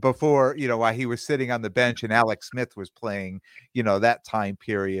before, while he was sitting on the bench and Alex Smith was playing, that time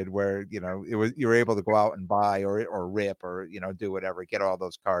period where, it was, you were able to go out and buy or rip or, do whatever, get all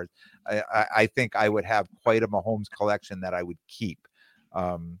those cards. I think I would have quite a Mahomes collection that I would keep.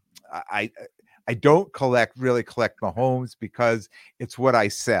 I don't really collect Mahomes because it's what I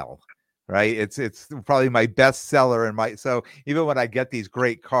sell. Right. It's probably my best seller so even when I get these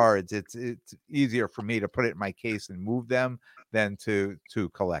great cards, it's easier for me to put it in my case and move them than to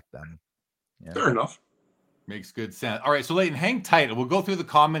collect them. Yeah. Fair enough. Makes good sense. All right. So Leighton, hang tight. We'll go through the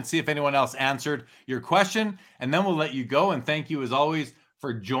comments, see if anyone else answered your question, and then we'll let you go. And thank you as always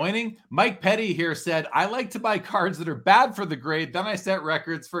for joining. Mike Petty here said, I like to buy cards that are bad for the grade. Then I set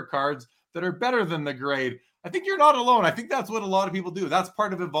records for cards that are better than the grade. I think you're not alone. I think that's what a lot of people do. That's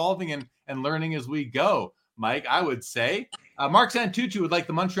part of evolving and learning as we go, Mike, I would say. Mark Santucci would like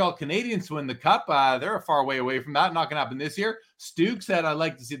the Montreal Canadiens to win the Cup. They're a far way away from that. Not going to happen this year. Stuke said, I'd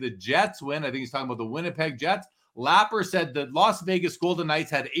like to see the Jets win. I think he's talking about the Winnipeg Jets. Lapper said the Las Vegas Golden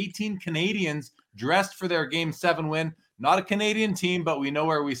Knights had 18 Canadians dressed for their Game 7 win. Not a Canadian team, but we know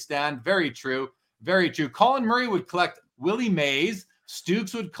where we stand. Very true. Very true. Colin Murray would collect Willie Mays.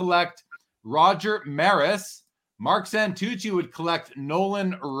 Stukes would collect Roger Maris. Mark Santucci would collect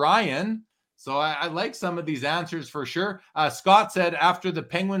Nolan Ryan. So I like some of these answers for sure. Scott said, after the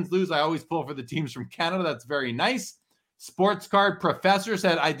Penguins lose, I always pull for the teams from Canada. That's very nice. Sports Card Professor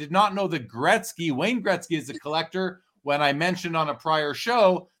said, I did not know that Wayne Gretzky is a collector when I mentioned on a prior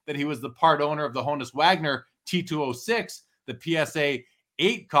show that he was the part owner of the Honus Wagner T206, the PSA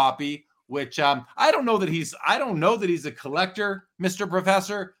 8 copy, which I don't know that he's a collector, Mr.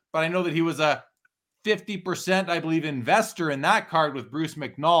 Professor, but I know that he was a 50%, I believe, investor in that card with Bruce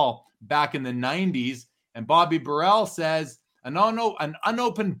McNall back in the 90s. And Bobby Burrell says, an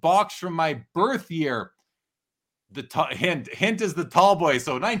unopened box from my birth year. The hint is the tall boy.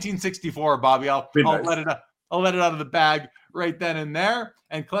 So 1964, Bobby. I'll let it out of the bag right then and there.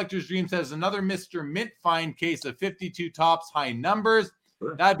 And Collector's Dream says another Mr. Mint find case of 52 tops, high numbers.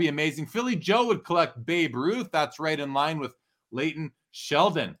 Sure. That'd be amazing. Philly Joe would collect Babe Ruth. That's right in line with Leighton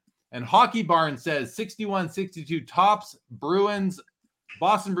Sheldon. And Hockey Barn says 61-62 tops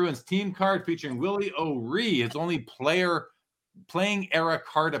Boston Bruins team card featuring Willie O'Ree, his only playing era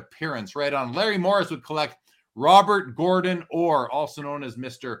card appearance. Right on. Larry Morris would collect Robert Gordon Orr, also known as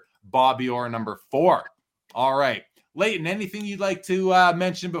Mr. Bobby Orr, number 4. All right. Leighton, anything you'd like to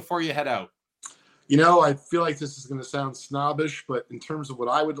mention before you head out? I feel like this is going to sound snobbish, but in terms of what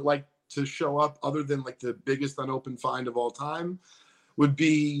I would like to show up, other than like the biggest unopened find of all time, would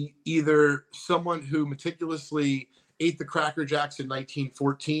be either someone who meticulously ate the Cracker Jacks in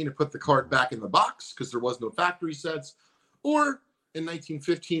 1914 and put the card back in the box because there was no factory sets, or in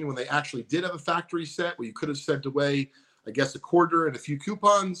 1915 when they actually did have a factory set where you could have sent away, I guess, a quarter and a few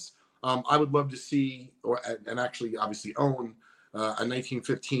coupons. I would love to see, and actually obviously own, a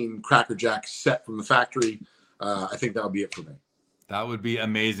 1915 Cracker Jack set from the factory. I think that would be it for me. That would be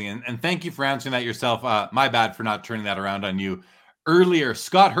amazing. And thank you for answering that yourself. My bad for not turning that around on you earlier.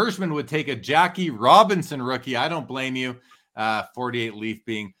 Scott Hirschman would take a Jackie Robinson rookie. I don't blame you. 48 Leaf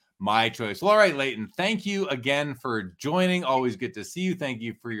being my choice. Well, all right, Leighton, thank you again for joining. Always good to see you. Thank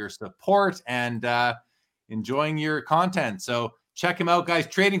you for your support and enjoying your content. So check him out, guys.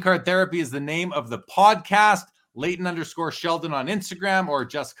 Trading Card Therapy is the name of the podcast. Leighton_Sheldon on Instagram, or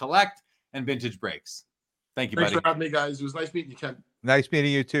Just Collect, and Vintage Breaks. Thank you, Thanks buddy. for having me, guys. It was nice meeting you, Ken. Nice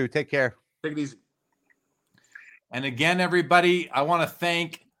meeting you too. Take care. Take it easy. And again, everybody, I want to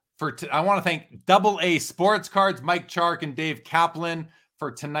thank AA Sports Cards, Mike Chark and Dave Kaplan,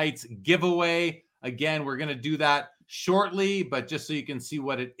 for tonight's giveaway. Again, we're going to do that shortly, but just so you can see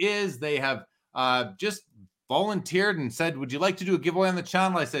what it is, they have just volunteered and said, would you like to do a giveaway on the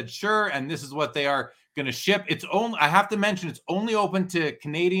channel? I said, sure. And this is what they are going to ship. I have to mention, it's only open to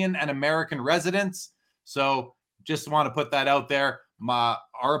Canadian and American residents. So just want to put that out there.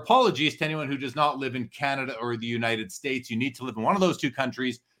 Our apologies to anyone who does not live in Canada or the United States. You need to live in one of those two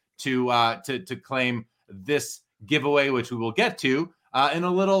countries to claim this giveaway, which we will get to in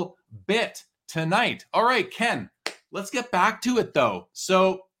a little bit tonight. All right, Ken, let's get back to it though.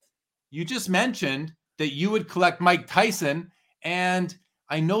 So you just mentioned that you would collect Mike Tyson, and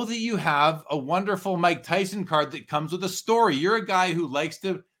I know that you have a wonderful Mike Tyson card that comes with a story. You're a guy who likes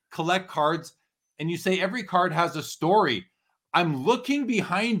to collect cards, and you say every card has a story. I'm looking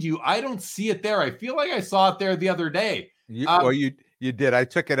behind you. I don't see it there. I feel like I saw it there the other day. You did. I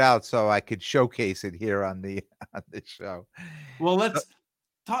took it out so I could showcase it here on the show. Well, let's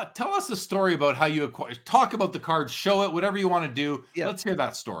tell us a story about how you talk about the card, show it, whatever you want to do. Yeah. Let's hear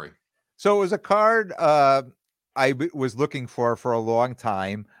that story. So it was a card I was looking for a long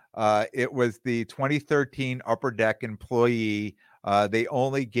time. It was the 2013 Upper Deck employee. They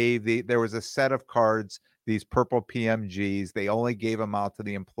only gave there was a set of cards, these purple PMGs. They only gave them out to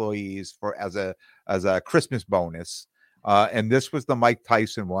the employees as a Christmas bonus. And this was the Mike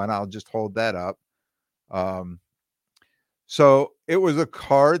Tyson one. I'll just hold that up. So it was a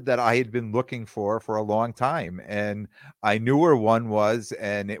card that I had been looking for a long time, and I knew where one was,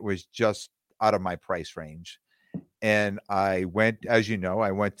 and it was just out of my price range. And I went, as you know,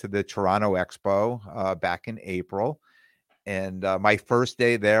 I went to the Toronto Expo back in April. And my first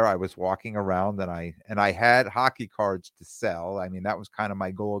day there, I was walking around, and I had hockey cards to sell. I mean, that was kind of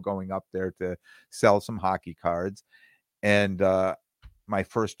my goal going up there, to sell some hockey cards. And my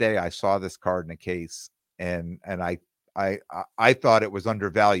first day, I saw this card in a case, and I thought it was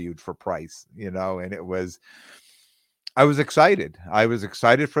undervalued for price, and I was excited. I was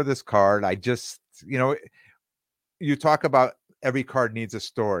excited for this card. I just, you talk about every card needs a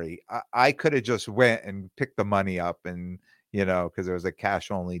story. I could have just went and picked the money up, and because it was a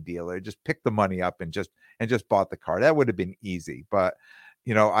cash only dealer, just picked the money up and just bought the card. That would have been easy. But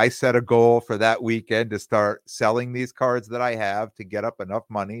I set a goal for that weekend to start selling these cards that I have, to get up enough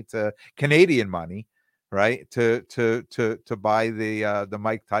money, to Canadian money, right, to buy the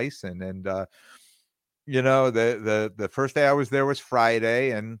Mike Tyson. And the first day I was there was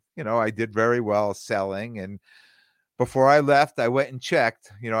Friday, and I did very well selling. And before I left, I went and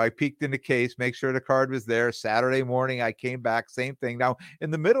checked. I peeked in the case, make sure the card was there. Saturday morning, I came back, same thing. Now,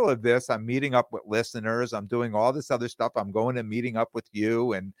 in the middle of this, I'm meeting up with listeners. I'm doing all this other stuff. I'm going and meeting up with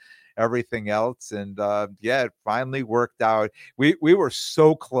you and everything else. And it finally worked out. We were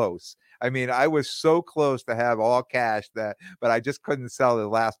so close. I mean, I was so close to have all cash but I just couldn't sell the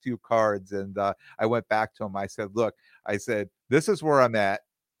last few cards. And I went back to him. I said, look, this is where I'm at,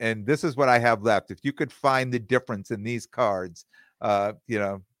 and this is what I have left. If you could find the difference in these cards,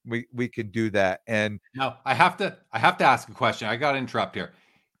 we can do that. And now I have to ask a question. I got to interrupt here.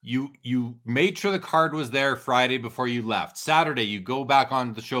 You made sure the card was there Friday before you left. Saturday, you go back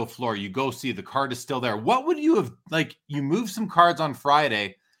on the show floor. You go see the card is still there. What would you have, you moved some cards on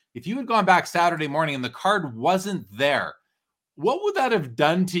Friday. If you had gone back Saturday morning and the card wasn't there, what would that have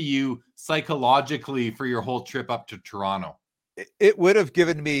done to you psychologically for your whole trip up to Toronto? it would have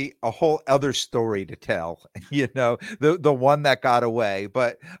given me a whole other story to tell, the one that got away.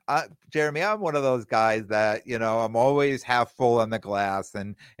 But Jeremy, I'm one of those guys that, I'm always half full on the glass.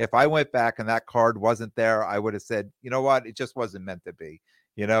 And if I went back and that card wasn't there, I would have said, you know what, it just wasn't meant to be.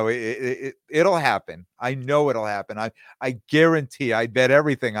 It'll happen. I know it'll happen. I guarantee, I bet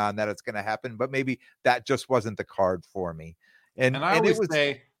everything on that it's going to happen, but maybe that just wasn't the card for me. And I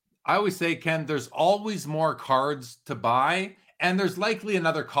always say, Ken, there's always more cards to buy, and there's likely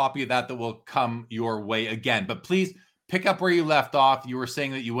another copy of that will come your way again. But please pick up where you left off. You were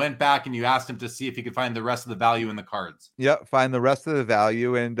saying that you went back and you asked him to see if he could find the rest of the value in the cards. Yeah, find the rest of the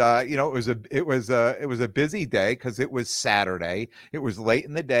value. And it was a busy day because it was Saturday. It was late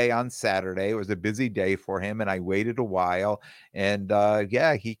in the day on Saturday. It was a busy day for him, and I waited a while. And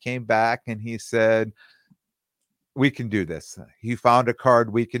he came back and he said, we can do this. He found a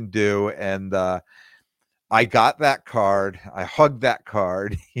card we can do. And I got that card. I hugged that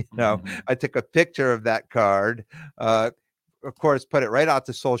card. I took a picture of that card. Of course, put it right out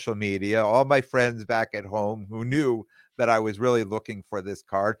to social media. All my friends back at home who knew that I was really looking for this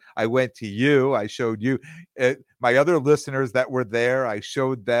card. I went to you. I showed you. My other listeners that were there, I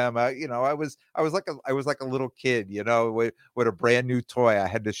showed them. I was like a little kid, with a brand new toy. I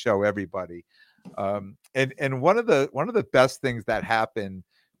had to show everybody. And one of the best things that happened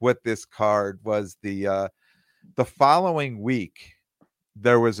with this card was the following week.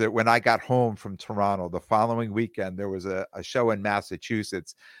 There was when I got home from Toronto, the following weekend, there was a show in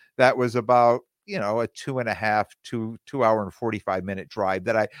Massachusetts that was about, a 2 hour and 45-minute drive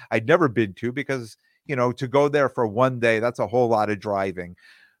that I'd never been to because, to go there for one day, that's a whole lot of driving.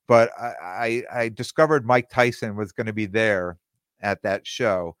 But I discovered Mike Tyson was going to be there at that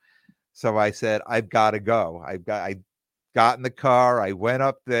show. So I said, I've got to go. I got in the car. I went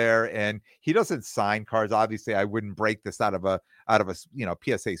up there, and he doesn't sign cards. Obviously, I wouldn't break this out of a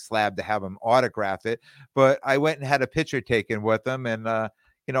PSA slab to have him autograph it. But I went and had a picture taken with him, and I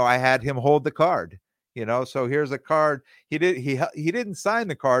had him hold the card. So here's a card. He didn't sign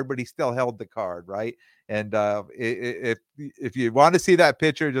the card, but he still held the card, right? And if you want to see that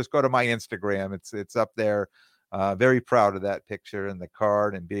picture, just go to my Instagram. It's up there. Very proud of that picture and the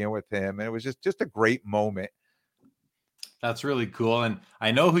card and being with him. And it was just a great moment. That's really cool. And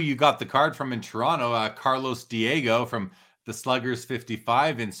I know who you got the card from in Toronto, Carlos Diego from the Sluggers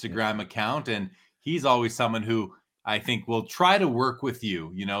 55 Instagram account. And he's always someone who I think will try to work with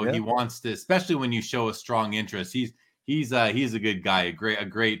you. He wants to, especially when you show a strong interest. He's a good guy, a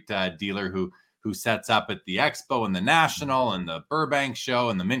great dealer who sets up at the Expo and the National and the Burbank show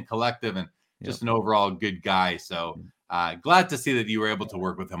and the Mint Collective, and just an overall good guy. So glad to see that you were able to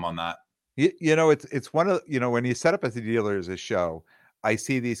work with him on that. It's one of, when you set up as a dealer as a show, I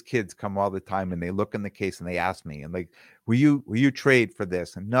see these kids come all the time and they look in the case and they ask me, and like, will you trade for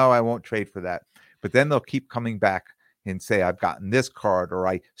this? And no, I won't trade for that. But then they'll keep coming back and say, I've gotten this card, or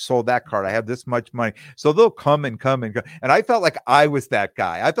I sold that card. I have this much money. So they'll come and come and go. And I felt like I was that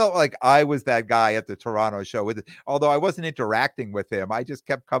guy. I felt like I was that guy at the Toronto show with it. Although I wasn't interacting with him, I just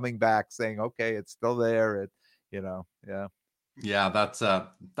kept coming back saying, okay, it's still there. Yeah. Yeah,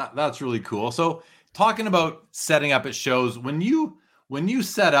 that's really cool. So talking about setting up at shows, when you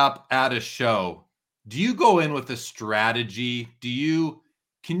set up at a show, do you go in with a strategy?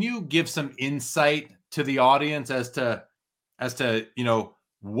 Can you give some insight to the audience as to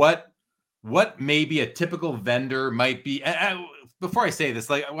what maybe a typical vendor might be? And before I say this,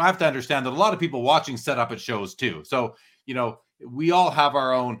 I have to understand that a lot of people watching set up at shows too. So, we all have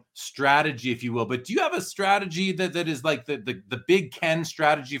our own strategy, if you will, but do you have a strategy that is like the Big Ken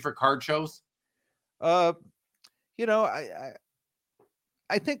strategy for card shows? I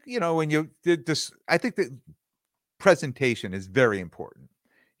think, when you did this, I think that presentation is very important.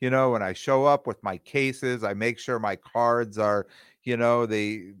 When I show up with my cases, I make sure my cards are,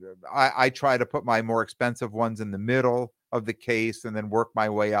 I try to put my more expensive ones in the middle of the case and then work my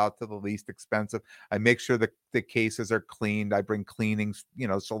way out to the least expensive. I make sure that the cases are cleaned. I bring cleaning,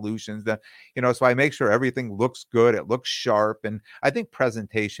 solutions that, so I make sure everything looks good. It looks sharp. And I think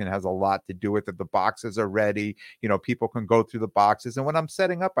presentation has a lot to do with it. The boxes are ready. People can go through the boxes. And when I'm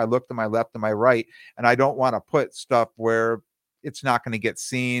setting up, I look to my left and my right, and I don't want to put stuff where it's not going to get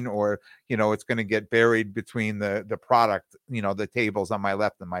seen, or, it's going to get buried between the product, the tables on my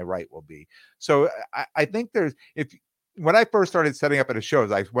left and my right will be. So I think when I first started setting up at the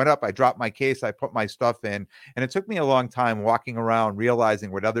shows, I went up, I dropped my case, I put my stuff in, and it took me a long time walking around, realizing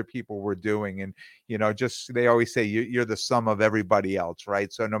what other people were doing. And, they always say you're the sum of everybody else,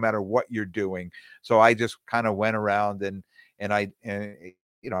 right? So no matter what you're doing. So I just kind of went around and I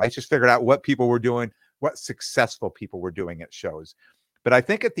just figured out what people were doing what successful people were doing at shows. But I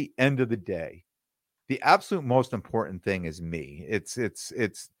think at the end of the day, the absolute most important thing is me. It's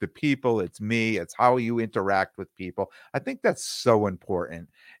the people, it's me, it's how you interact with people. I think that's so important.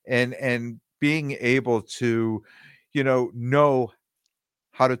 And being able to, know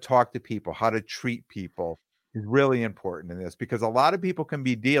how to talk to people, how to treat people is really important in this, because a lot of people can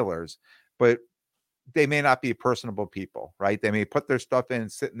be dealers, but they may not be personable people, right? They may put their stuff in,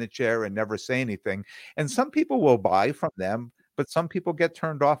 sit in the chair and never say anything. And some people will buy from them, but some people get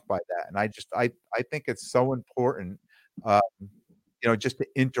turned off by that. And I think it's so important, just to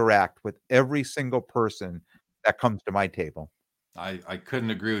interact with every single person that comes to my table. I couldn't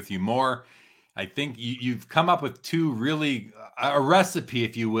agree with you more. I think you've come up with two really a recipe,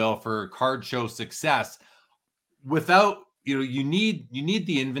 if you will, for card show success. Without you need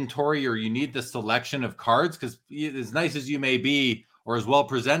the inventory, or you need the selection of cards, because as nice as you may be or as well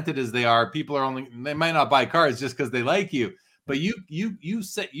presented as they are, people they might not buy cards just because they like you. But you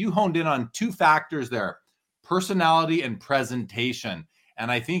honed in on two factors there: personality and presentation.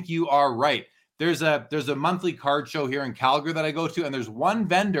 And I think you are right. There's a monthly card show here in Calgary that I go to, and there's one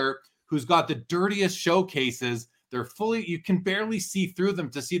vendor who's got the dirtiest showcases. They're you can barely see through them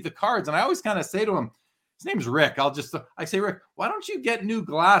to see the cards. And I always kind of say to him, his name's Rick. I say, Rick, why don't you get new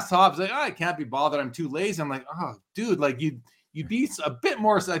glass tops? Like, I can't be bothered. I'm too lazy. I'm like, oh, dude, like you'd be a bit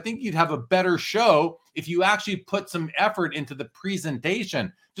more. So I think you'd have a better show if you actually put some effort into the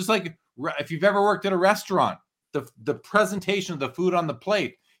presentation. Just like if you've ever worked at a restaurant, the presentation of the food on the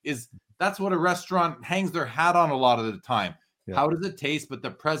plate that's what a restaurant hangs their hat on a lot of the time. Yeah. How does it taste? But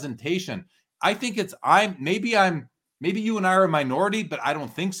the presentation, I think maybe you and I are a minority, but I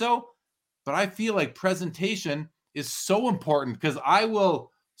don't think so. But I feel like presentation is so important, because I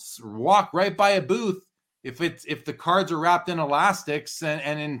will walk right by a booth if the cards are wrapped in elastics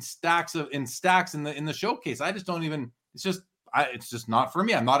and in stacks in the showcase. I just don't even. It's just not for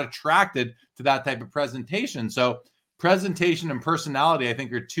me. I'm not attracted to that type of presentation. So presentation and personality, I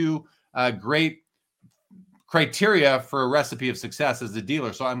think, are two great criteria for a recipe of success as a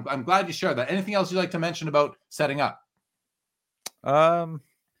dealer. So I'm glad you shared that. Anything else you'd like to mention about setting up?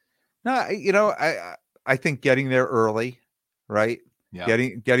 No, I think getting there early, right? Yeah.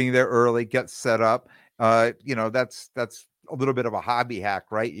 Getting there early, get set up. That's a little bit of a hobby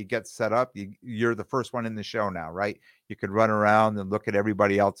hack, right? You get set up, you're the first one in the show now, right? You could run around and look at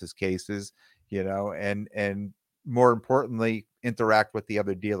everybody else's cases, and more importantly, interact with the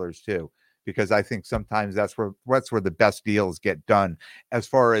other dealers too, because I think sometimes that's where the best deals get done as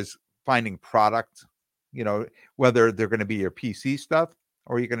far as finding product, whether they're going to be your PC stuff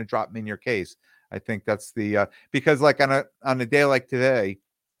or you're going to drop them in your case. I think that's because like on a day like today,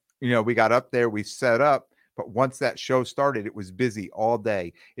 we got up there, we set up, but once that show started, it was busy all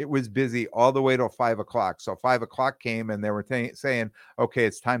day. It was busy all the way till 5:00. So 5:00 came and they were saying, okay,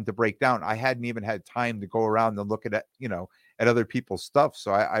 it's time to break down. I hadn't even had time to go around and look at other people's stuff.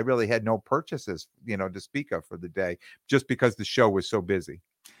 So I really had no purchases, to speak of for the day, just because the show was so busy.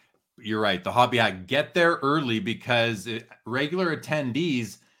 You're right. The hobby hack, get there early, because regular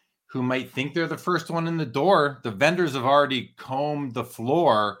attendees who might think they're the first one in the door, the vendors have already combed the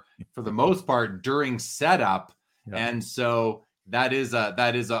floor for the most part during setup. Yeah. And so that is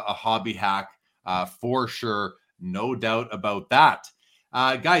a hobby hack for sure. No doubt about that.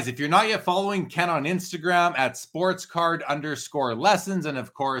 Guys, if you're not yet following Ken on Instagram at sportscard_lessons, and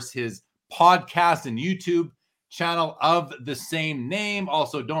of course his podcast and YouTube channel of the same name.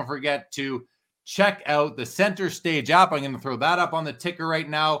 Also, don't forget to check out the Center Stage app. I'm going to throw that up on the ticker right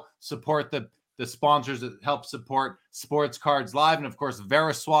now. Support the sponsors that help support Sports Cards Live, and of course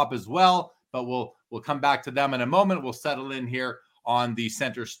Veriswap as well. But we'll come back to them in a moment. We'll settle in here on the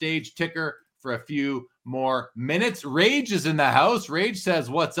Center Stage ticker for a few more minutes. Rage is in the house. Rage says,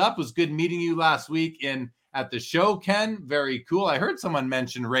 "What's up? It was good meeting you last week at the show, Ken. Very cool. I heard someone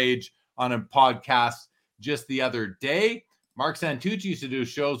mention Rage on a podcast just the other day." Mark Santucci used to do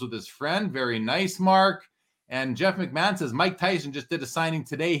shows with his friend. Very nice, Mark. And Jeff McMahon says, Mike Tyson just did a signing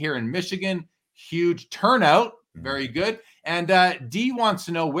today here in Michigan. Huge turnout. Very good. And D wants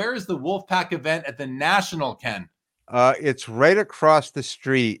to know, where is the Wolfpack event at the National, Ken? It's right across the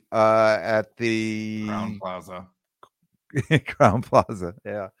street at the Crown Plaza. Crown Plaza.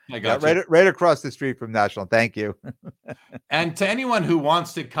 Yeah. I got you. Right across the street from National. Thank you. And to anyone who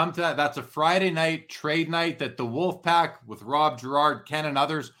wants to come to that's a Friday night trade night that the Wolfpack with Rob Gerard, Ken, and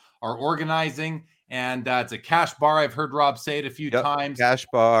others are organizing. And it's a cash bar. I've heard Rob say it a few times. Cash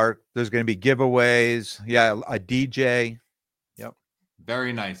bar. There's going to be giveaways. Yeah, a DJ. Yep.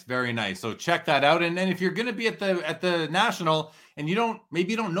 Very nice, very nice. So check that out. And if you're going to be at the national and you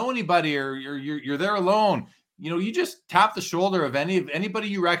don't know anybody, or you're there alone, you just tap the shoulder of anybody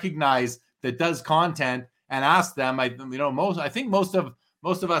you recognize that does content and ask them. I think most of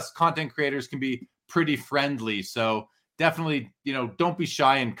us content creators can be pretty friendly. So definitely, don't be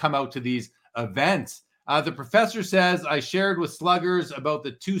shy and come out to these events. The professor says, I shared with Sluggers about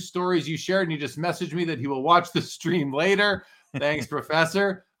the 2 stories you shared, and he just messaged me that he will watch the stream later. Thanks,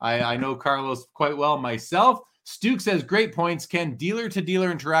 Professor. I know Carlos quite well myself. Stuke says, great points. Ken,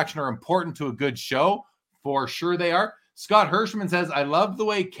 dealer-to-dealer interaction are important to a good show. For sure they are. Scott Hirschman says, I love the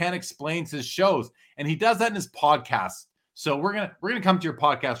way Ken explains his shows, and he does that in his podcast. So we're gonna come to your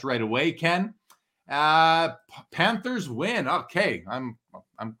podcast right away, Ken. Panthers win. Okay, I'm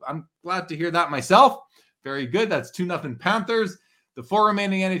glad to hear that myself. Very good. That's 2-0 Panthers. The 4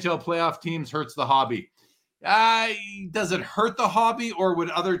 remaining NHL playoff teams hurts the hobby. Does it hurt the hobby, or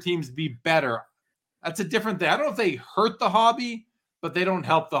would other teams be better? That's a different thing. I don't know if they hurt the hobby, but they don't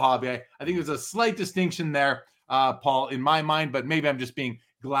help the hobby. I think there's a slight distinction there, Paul, in my mind, but maybe I'm just being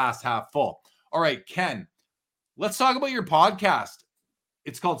glass half full. All right, Ken, let's talk about your podcast.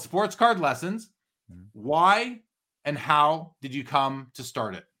 It's called Sports Card Lessons. Why and how did you come to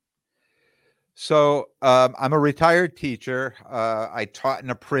start it? So I'm a retired teacher. I taught in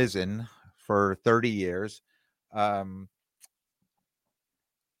a prison for 30 years.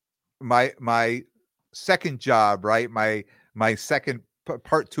 My second job, right? My second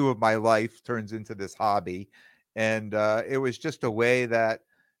part 2 of my life turns into this hobby. And it was just a way that,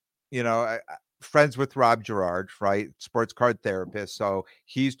 friends with Rob Gerard, right? Sports card therapist. So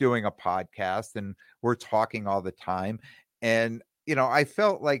he's doing a podcast and we're talking all the time. And, I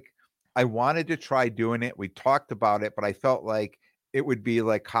felt like I wanted to try doing it. We talked about it, but I felt like it would be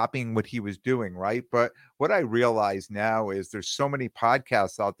like copying what he was doing, right? But what I realize now is there's so many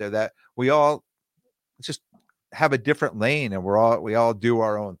podcasts out there that we all just have a different lane, and we all do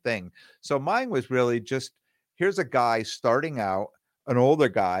our own thing. So mine was really just, here's a guy starting out, an older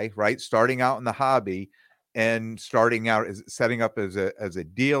guy, right? Starting out in the hobby and starting out as setting up as a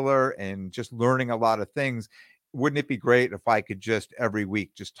dealer and just learning a lot of things. Wouldn't it be great if I could just every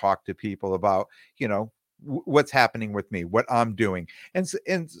week just talk to people about, what's happening with me, what I'm doing. And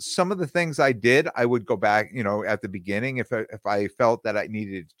some of the things I did, I would go back, at the beginning, if I felt that I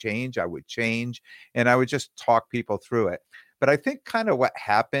needed to change, I would change, and I would just talk people through it. But I think kind of what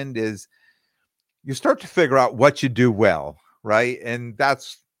happened is you start to figure out what you do well, right? And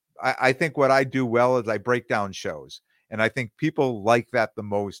I think what I do well is I break down shows. And I think people like that the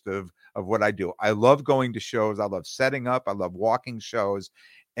most of what I do. I love going to shows. I love setting up. I love walking shows.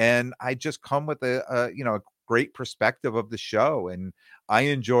 And I just come with a great perspective of the show. And I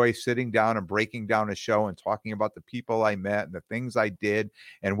enjoy sitting down and breaking down a show and talking about the people I met and the things I did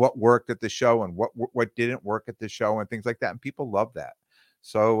and what worked at the show and what didn't work at the show and things like that. And people love that.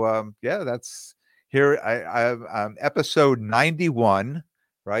 So, that's here. I'm episode 91.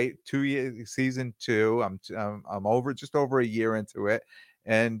 Right, 2 years, season 2. I'm just over a year into it,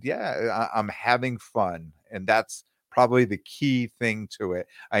 and I'm having fun, and that's probably the key thing to it.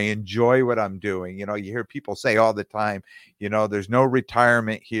 I enjoy what I'm doing. You hear people say all the time, there's no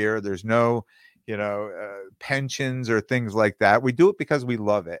retirement here, there's no, pensions or things like that. We do it because we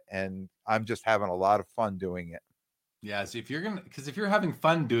love it, and I'm just having a lot of fun doing it. Yeah, so if you're having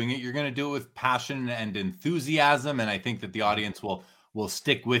fun doing it, you're gonna do it with passion and enthusiasm, and I think that the audience will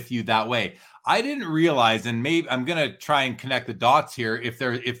stick with you that way. I didn't realize, and maybe I'm going to try and connect the dots here if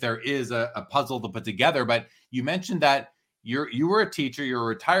there is a puzzle to put together, but you mentioned that you were a teacher, you're a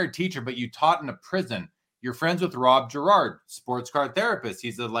retired teacher, but you taught in a prison. You're friends with Rob Gerard, sports card therapist.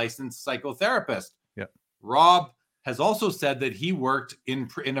 He's a licensed psychotherapist. Yeah. Rob has also said that he worked in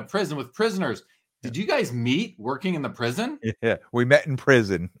a prison with prisoners. Did you guys meet working in the prison? Yeah, we met in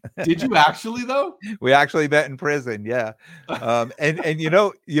prison. Did you actually though? We actually met in prison. Yeah. And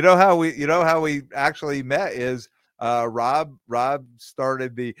how we actually met is Rob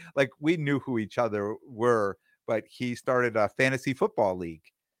started we knew who each other were, but he started a fantasy football league.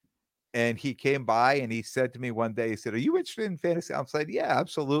 And he came by and he said to me one day, he said, "Are you interested in fantasy?" I said, "Yeah,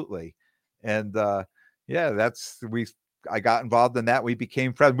 absolutely." And I got involved in that. We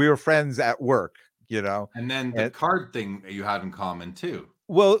became friends. We were friends at work. And then the card thing you had in common too.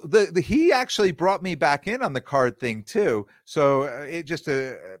 Well, he actually brought me back in on the card thing too. So it just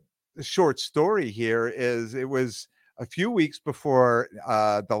a short story here is it was a few weeks before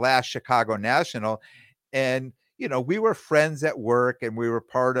the last Chicago National, and we were friends at work, and we were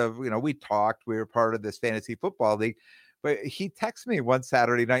part of we talked. We were part of this fantasy football league, but he texted me one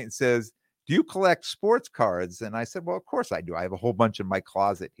Saturday night and says, do you collect sports cards? And I said, well, of course I do. I have a whole bunch in my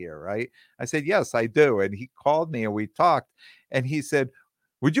closet here, right? I said, yes, I do. And he called me and we talked, and he said,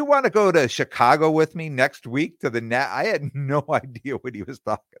 would you want to go to Chicago with me next week to the net? I had no idea what he was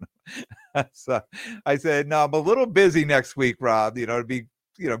talking about. So I said, no, I'm a little busy next week, Rob, to be,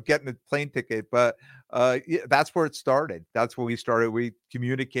 getting a plane ticket. But yeah, that's where it started. That's where we started. We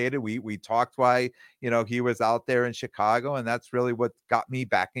communicated. We talked why, he was out there in Chicago. And that's really what got me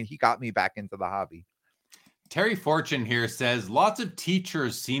back. And he got me back into the hobby. Terry Fortune here says, lots of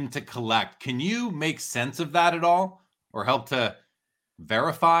teachers seem to collect. Can you make sense of that at all or help to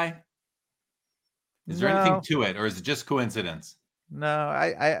verify? Is there anything to it, or is it just coincidence?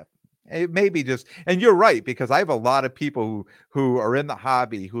 No, it may be just, and you're right, because I have a lot of people who are in the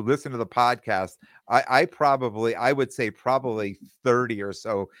hobby who listen to the podcast. I would say probably 30 or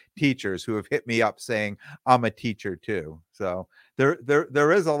so teachers who have hit me up saying I'm a teacher too. So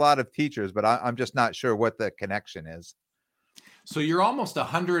there is a lot of teachers, but I'm just not sure what the connection is. So you're almost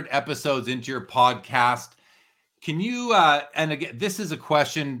 100 episodes into your podcast. Can you, and again, this is a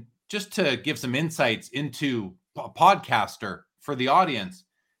question just to give some insights into a podcaster for the audience.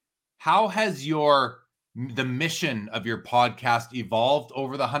 How has the mission of your podcast evolved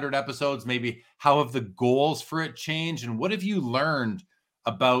over the 100 episodes? Maybe how have the goals for it changed? And what have you learned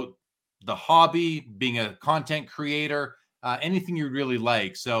about the hobby, being a content creator, anything you really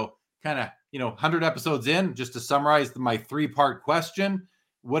like? So kind of, 100 episodes in, just to summarize my 3-part question.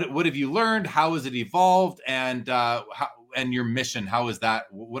 What have you learned? How has it evolved? And and your mission, how is that?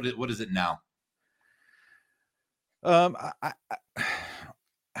 What is it now? I'm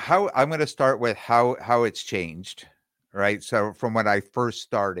going to start with how it's changed, right? So from when I first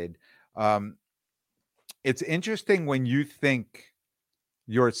started, it's interesting when you think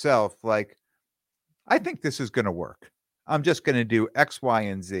yourself, like, I think this is going to work. I'm just going to do X, Y,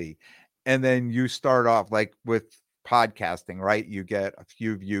 and Z. And then you start off like with podcasting, right? You get a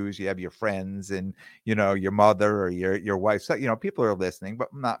few views, you have your friends and, your mother or your wife. So, people are listening, but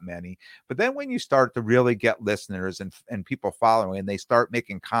not many. But then when you start to really get listeners and people following, and they start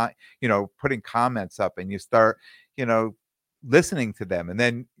making, putting comments up, and you start, listening to them. And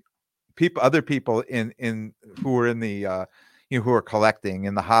then other people in who are in the, who are collecting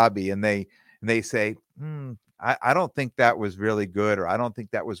in the hobby, and they say, I don't think that was really good, or I don't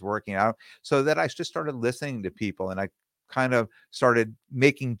think that was working out. So that I just started listening to people, and I kind of started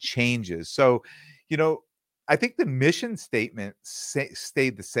making changes. So, I think the mission statement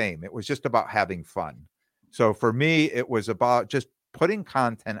stayed the same. It was just about having fun. So for me, it was about just putting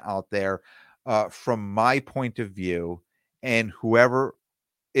content out there from my point of view, and whoever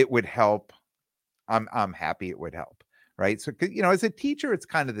it would help, I'm happy it would help. Right. So, as a teacher, it's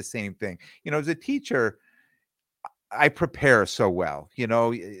kind of the same thing. As a teacher, I prepare so well,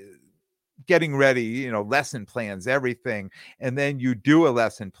 getting ready, lesson plans, everything. And then you do a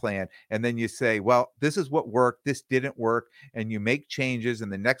lesson plan, and then you say, well, this is what worked, this didn't work. And you make changes. And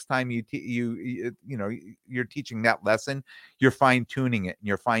the next time you're teaching that lesson, you're fine tuning it, and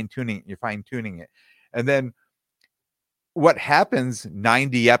you're fine tuning it. And then what happens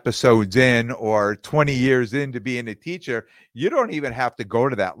 90 episodes in or 20 years into being a teacher, you don't even have to go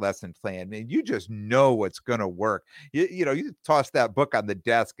to that lesson plan, and you just know what's going to work. You toss that book on the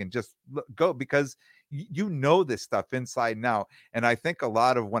desk and just go, because you know this stuff inside and out. And I think a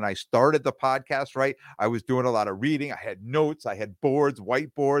lot of when I started the podcast, right, I was doing a lot of reading. I had notes, I had boards,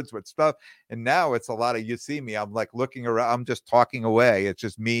 whiteboards with stuff. And now it's a lot of, you see me, I'm like looking around, I'm just talking away. It's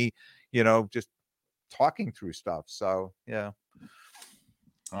just me, just talking through stuff. So yeah.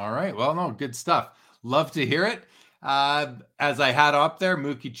 All right. Well, no, good stuff. Love to hear it. As I had up there,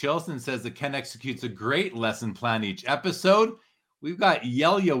 Mookie Chilson says that Ken executes a great lesson plan each episode. We've got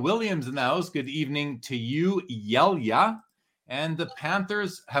Yelia Williams in the house. Good evening to you, Yelia. And the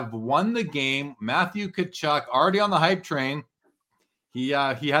Panthers have won the game. Matthew Tkachuk already on the hype train. He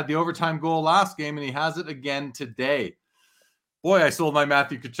had the overtime goal last game, and he has it again today. Boy, I sold my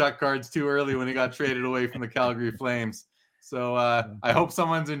Matthew Tkachuk cards too early when he got traded away from the Calgary Flames. So I hope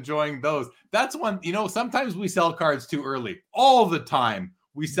someone's enjoying those. That's one, sometimes we sell cards too early. All the time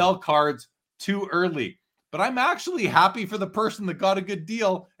we sell cards too early. But I'm actually happy for the person that got a good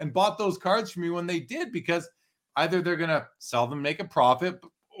deal and bought those cards for me when they did, because either they're going to sell them, make a profit,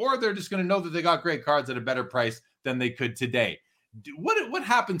 or they're just going to know that they got great cards at a better price than they could today. What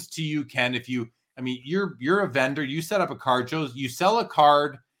happens to you, Ken, if you're a vendor, you set up a card show, you sell a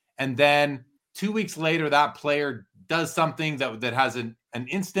card, and then 2 weeks later, that player does something that has an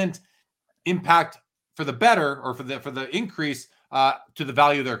instant impact for the better, or for the increase to the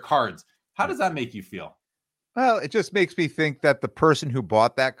value of their cards. How does that make you feel? Well, it just makes me think that the person who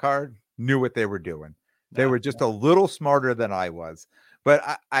bought that card knew what they were doing. They Yeah. were just a little smarter than I was.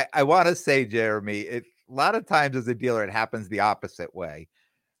 But I want to say, Jeremy, a lot of times as a dealer, it happens the opposite way.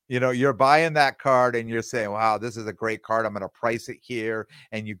 You're buying that card and you're saying, wow, this is a great card. I'm going to price it here.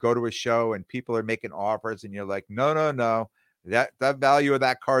 And you go to a show and people are making offers and you're like, no, no, no, that value of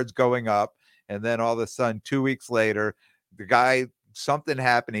that card's going up. And then all of a sudden, 2 weeks later, the guy, something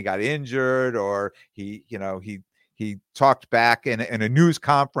happened. He got injured, or he talked back in a news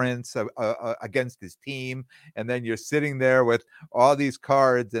conference against his team. And then you're sitting there with all these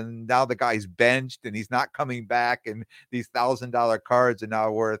cards, and now the guy's benched and he's not coming back. And these $1,000 cards are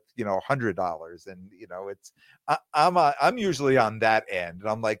now worth, $100. And, it's, I'm usually on that end. And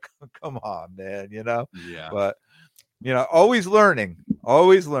I'm like, come on, man, Yeah. But, always learning.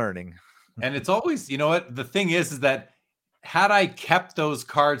 And it's always, what the thing is that had I kept those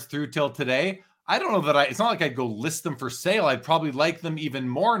cards through till today, I don't know that it's not like I'd go list them for sale. I'd probably like them even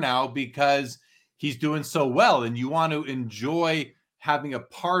more now because he's doing so well. And you want to enjoy having a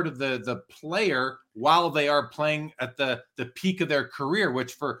part of the player while they are playing at the peak of their career,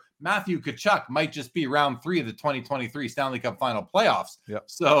 which for Matthew Tkachuk might just be round 3 of the 2023 Stanley Cup final playoffs. Yep.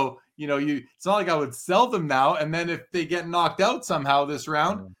 So, it's not like I would sell them now. And then if they get knocked out somehow this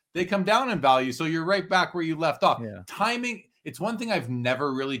round, they come down in value. So you're right back where you left off. Yeah. Timing, it's one thing I've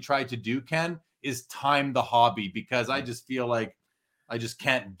never really tried to do, Ken, is time the hobby, because I just feel like I just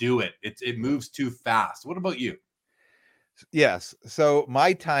can't do it. It moves too fast. What about you? Yes. So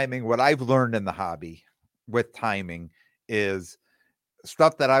my timing, what I've learned in the hobby with timing is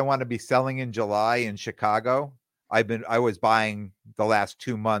stuff that I want to be selling in July in Chicago. I was buying the last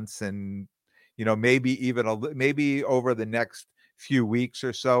 2 months, and, maybe over the next few weeks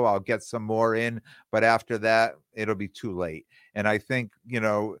or so, I'll get some more in, but after that, it'll be too late. And I think,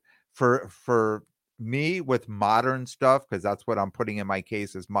 for me with modern stuff, because that's what I'm putting in my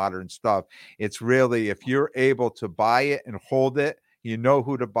case is modern stuff. It's really, if you're able to buy it and hold it, you know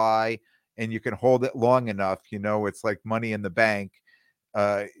who to buy, and you can hold it long enough, it's like money in the bank.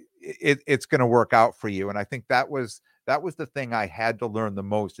 It's going to work out for you. And I think that was the thing I had to learn the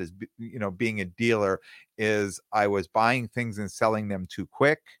most is, being a dealer, is I was buying things and selling them too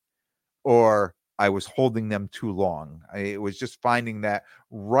quick, or I was holding them too long. It was just finding that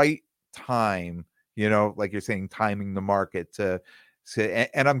right time, like you're saying, timing the market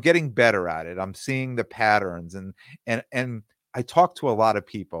and I'm getting better at it. I'm seeing the patterns, and I talk to a lot of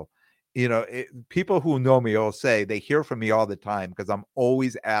people. People who know me will say they hear from me all the time because I'm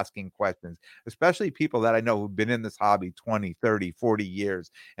always asking questions, especially people that I know who've been in this hobby 20, 30, 40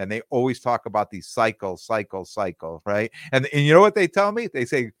 years. And they always talk about these cycle, right? And you know what they tell me? They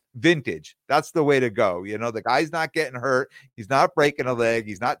say, vintage. That's the way to go. The guy's not getting hurt. He's not breaking a leg.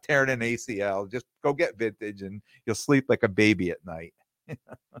 He's not tearing an ACL. Just go get vintage and you'll sleep like a baby at night.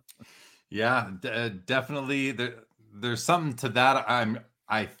 Yeah, definitely. There's something to that.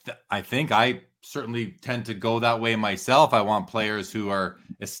 I think I certainly tend to go that way myself. I want players who are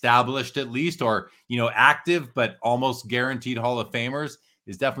established at least, or, active, but almost guaranteed Hall of Famers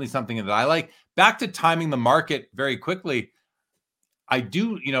is definitely something that I like. Back to timing the market very quickly. I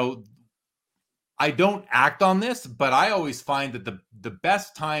do, I don't act on this, but I always find that the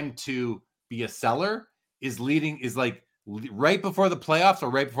best time to be a seller is like right before the playoffs or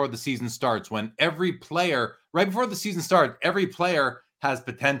right before the season starts, when right before the season starts, every player has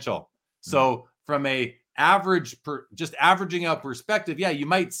potential. So from a just averaging out perspective, yeah, you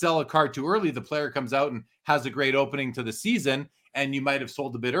might sell a card too early. The player comes out and has a great opening to the season, and you might have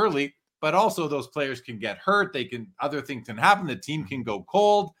sold a bit early, but also those players can get hurt. Other things can happen. The team can go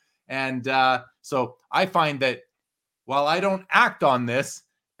cold. And so I find that while I don't act on this,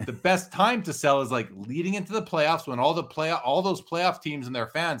 the best time to sell is like leading into the playoffs, when all those playoff teams and their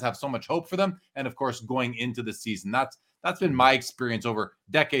fans have so much hope for them. And of course, going into the season, that's been my experience over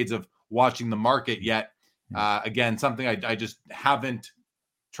decades of watching the market. Yet again, something I just haven't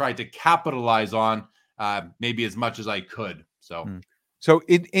tried to capitalize on maybe as much as I could. So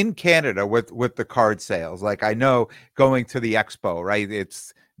in Canada with the card sales, like I know going to the expo, right?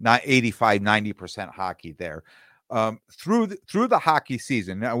 It's not 85-90% hockey there. Through the hockey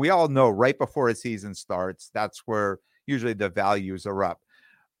season. Now we all know right before a season starts, that's where usually the values are up.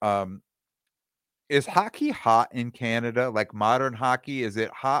 Is hockey hot in Canada? Like modern hockey, is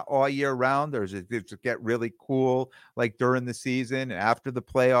it hot all year round, or does it get really cool like during the season and after the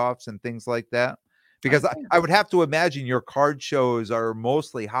playoffs and things like that? Because I would have to imagine your card shows are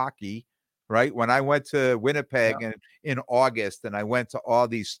mostly hockey, right? When I went to Winnipeg in August and I went to all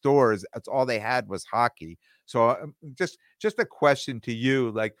these stores, that's all they had was hockey. So just a question to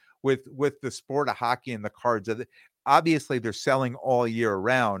you, like with the sport of hockey and the cards, obviously they're selling all year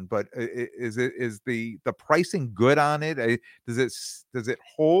round, but is the pricing good on it? Does it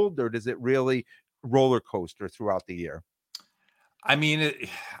hold, or does it really roller coaster throughout the year? I mean,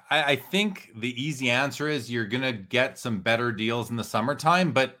 I think the easy answer is you're going to get some better deals in the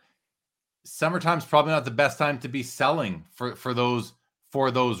summertime, but summertime's probably not the best time to be selling for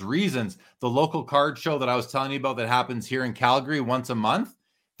those reasons. The local card show that I was telling you about that happens here in Calgary once a month,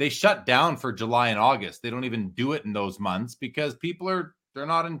 they shut down for July and August. They don't even do it in those months because they're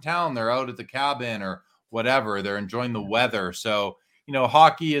not in town. They're out at the cabin or whatever. They're enjoying the weather. So,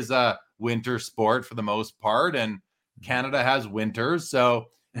 hockey is a winter sport for the most part, and Canada has winters. So,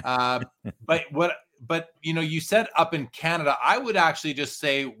 but you said up in Canada, I would actually just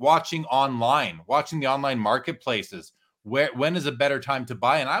say watching the online marketplaces. When is a better time to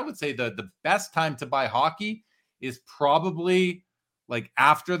buy? And I would say the best time to buy hockey is probably like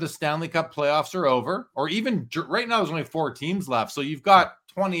after the Stanley Cup playoffs are over, or even right now there's only 4 teams left. So you've got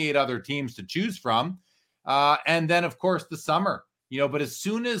 28 other teams to choose from. And then of course the summer, but as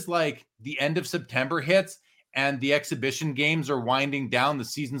soon as like the end of September hits and the exhibition games are winding down, the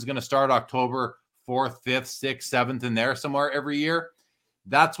season's going to start October 4th, 5th, 6th, 7th, in there somewhere every year.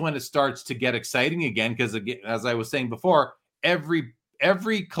 That's when it starts to get exciting again. Because as I was saying before, every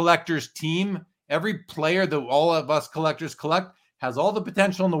collector's team, every player that all of us collectors collect has all the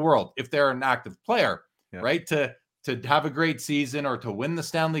potential in the world if they're an active player, right? To have a great season or to win the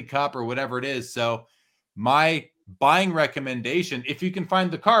Stanley Cup or whatever it is. So my buying recommendation, if you can find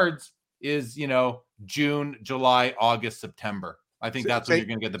the cards, is, June, July, August, September. I think that's when you're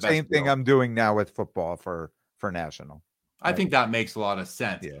going to get the best. Same thing I'm doing now with football for national. I think that makes a lot of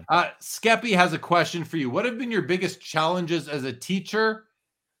sense. Yeah. Skeppy has a question for you. What have been your biggest challenges as a teacher?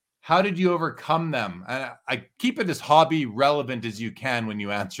 How did you overcome them? And I keep it as hobby relevant as you can when you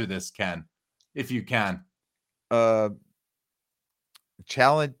answer this, Ken, if you can.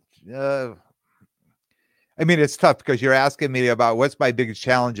 Challenge. I mean, it's tough because you're asking me about what's my biggest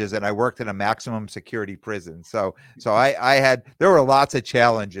challenges, and I worked in a maximum security prison. So there were lots of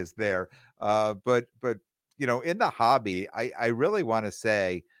challenges there. But in the hobby, I really want to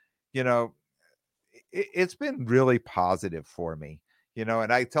say, it's been really positive for me,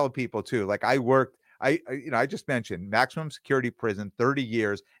 and I tell people too, like I just mentioned maximum security prison, 30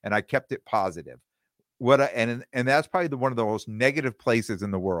 years, and I kept it positive. And that's probably one of the most negative places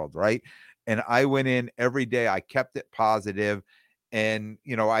in the world, right? And I went in every day. I kept it positive. And,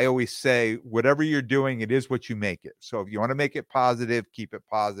 I always say, whatever you're doing, it is what you make it. So if you want to make it positive, keep it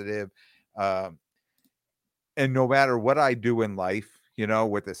positive. And no matter what I do in life,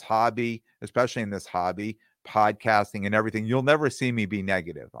 with this hobby, especially in this hobby, podcasting and everything, you'll never see me be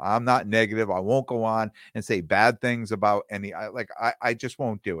negative. I'm not negative. I won't go on and say bad things about I just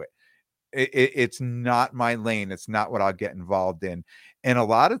won't do it. It's not my lane. It's not what I'll get involved in. And a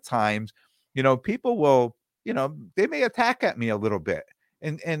lot of times, people will, they may attack at me a little bit,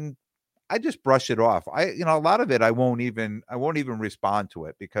 and I just brush it off. A lot of it, I won't even respond to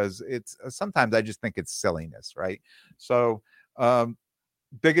it because sometimes I just think it's silliness. Right. So,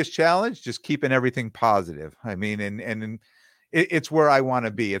 biggest challenge, just keeping everything positive. I mean, and it's where I want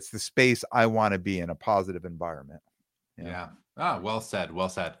to be. It's the space I want to be in, a positive environment. Yeah. Well said. Well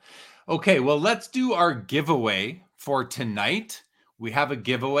said. Okay. Well, let's do our giveaway for tonight. We have a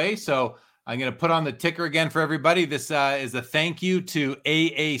giveaway. So I'm going to put on the ticker again for everybody. This is a thank you to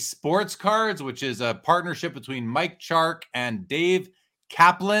AA Sports Cards, which is a partnership between Mike Chark and Dave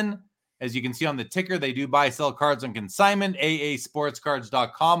Kaplan. As you can see on the ticker, they do buy, sell cards on consignment,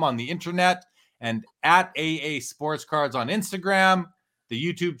 aasportscards.com on the internet, and at AA Sports Cards on Instagram. The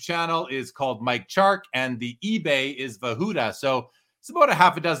YouTube channel is called Mike Chark, and the eBay is Vahuda. So it's about a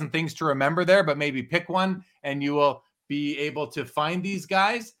half a dozen things to remember there, but maybe pick one and you will be able to find these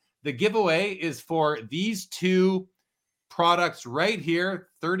guys. The giveaway is for these 2 products right here.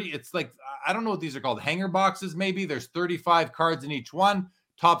 30. It's like, I don't know what these are called. Hanger boxes, maybe. There's 35 cards in each one.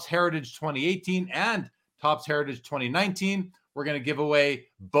 Topps Heritage 2018 and Topps Heritage 2019. We're going to give away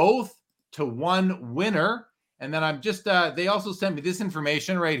both to one winner. And then I'm just, they also sent me this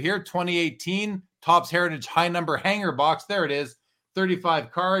information right here. 2018 Topps Heritage high number hanger box. There it is. 35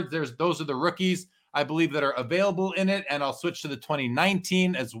 cards. Those are the rookies, I believe, that are available in it. And I'll switch to the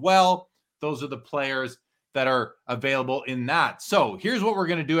 2019 as well. Those are the players that are available in that. So here's what we're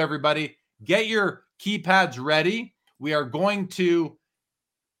going to do, everybody. Get your keypads ready. You're going to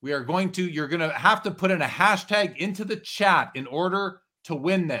have to put in a hashtag into the chat in order to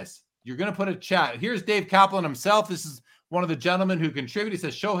win this. You're going to put a chat. Here's Dave Kaplan himself. This is one of the gentlemen who contributed. He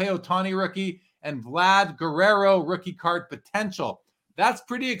says Shohei Ohtani rookie and Vlad Guerrero rookie card potential. That's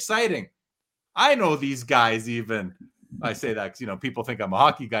pretty exciting. I know these guys even. I say that because, people think I'm a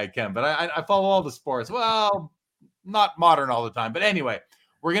hockey guy, Ken, but I follow all the sports. Well, not modern all the time. But anyway,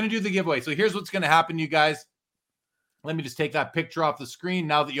 we're going to do the giveaway. So here's what's going to happen, you guys. Let me just take that picture off the screen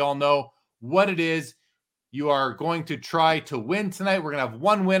now that you all know what it is you are going to try to win tonight. We're going to have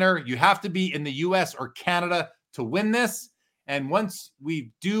one winner. You have to be in the US or Canada to win this. And once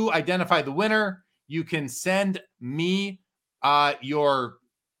we do identify the winner, you can send me an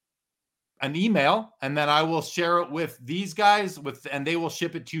email, and then I will share it with these guys and they will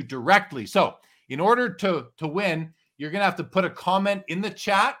ship it to you directly. So in order to win, you're going to have to put a comment in the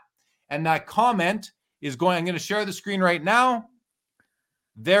chat, and that comment is I'm going to share the screen right now.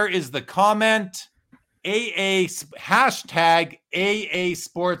 There is the comment, hashtag AA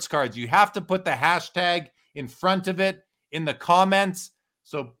Sports Cards. You have to put the hashtag in front of it in the comments.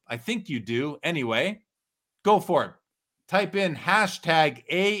 So I think you do. Anyway, go for it. Type in hashtag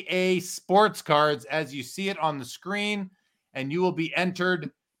AA Sports Cards as you see it on the screen, and you will be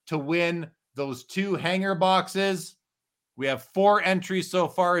entered to win those 2 hanger boxes. We have 4 entries so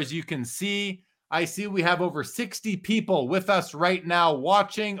far, as you can see. I see we have over 60 people with us right now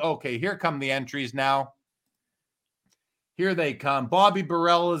watching. Okay, here come the entries now. Here they come. Bobby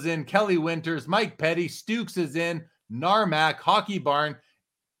Burrell is in. Kelly Winters, Mike Petty, Stukes is in. Narmac, Hockey Barn,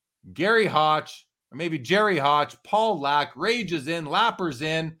 Gary Hotch, or maybe Jerry Hotch, Paul Lack, Rage is in. Lapper's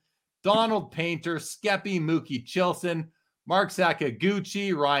in. Donald Painter, Skeppy, Mookie Chilson, Mark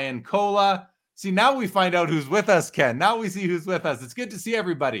Sakaguchi, Ryan Cola. See, now we find out who's with us, Ken. Now we see who's with us. It's good to see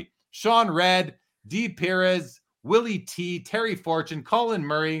everybody. Sean Red, D. Perez, Willie T, Terry Fortune, Colin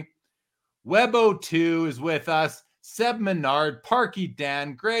Murray, Webo2 is with us, Seb Menard, Parky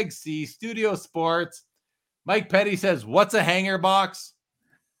Dan, Greg C, Studio Sports. Mike Petty says, what's a hanger box?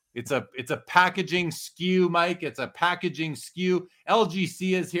 It's a packaging SKU, Mike. It's a packaging SKU.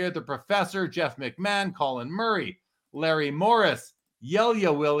 LGC is here. The Professor, Jeff McMahon, Colin Murray, Larry Morris,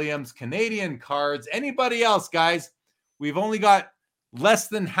 Yelia Williams, Canadian Cards. Anybody else, guys? We've only got less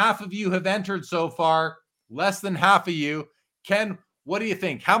than half of you have entered so far. Less than half of you. Ken, what do you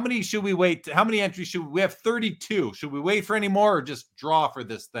think? How many should we wait? How many entries should we have? 32. Should we wait for any more or just draw for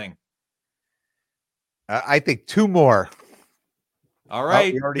this thing? I think 2 more. All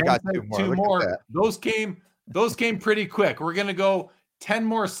right. We already got 2 more. Two more. Those came pretty quick. We're going to go 10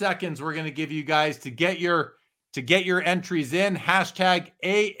 more seconds. We're going to give you guys to get your entries in. Hashtag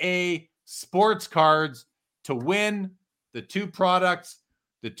AA Sports Cards to win the 2 products,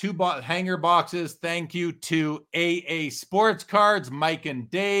 the 2 hanger boxes. Thank you to AA Sports Cards, Mike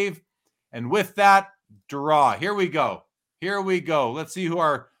and Dave. And with that, draw. Here we go. Let's see who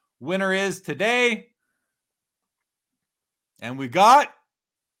our winner is today. And we got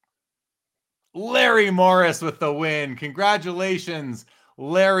Larry Morris with the win. Congratulations,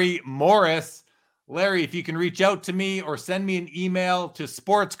 Larry Morris. Larry, if you can reach out to me or send me an email to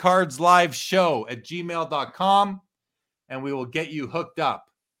sportscardsliveshow@gmail.com, and we will get you hooked up.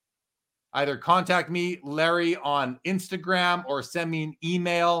 Either contact me, Larry, on Instagram or send me an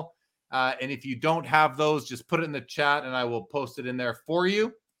email. And if you don't have those, just put it in the chat and I will post it in there for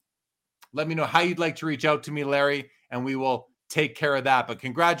you. Let me know how you'd like to reach out to me, Larry, and we will take care of that. But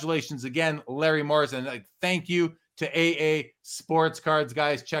congratulations again, Larry Morris, and thank you to AA Sports Cards,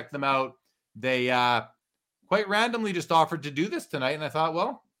 guys. Check them out. They quite randomly just offered to do this tonight, and I thought,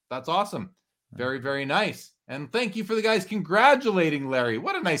 well, that's awesome. Very, very nice. And thank you for the guys congratulating Larry.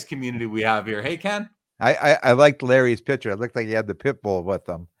 What a nice community we have here. Hey, Ken? I liked Larry's picture. It looked like he had the pit bull with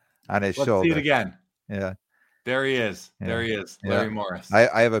him on his shoulder. Let's see it again. Yeah. There he is. Yeah. There he is. Larry Morris.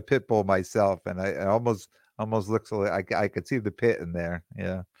 I have a pit bull myself, and I almost looks like I could see the pit in there.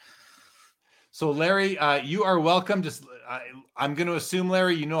 Yeah. So Larry, you are welcome. Just I'm going to assume,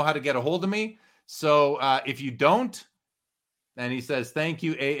 Larry, you know how to get a hold of me. So if you don't, and he says, thank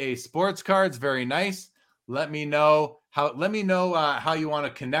you, AA Sports Cards. Very nice. Let me know how you want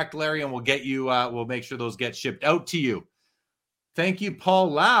to connect, Larry, and we'll get you, we'll make sure those get shipped out to you. Thank you,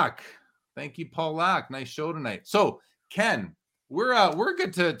 Paul Lack. Nice show tonight. So Ken, we're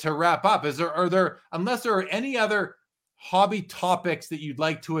good to wrap up. Unless there are any other hobby topics that you'd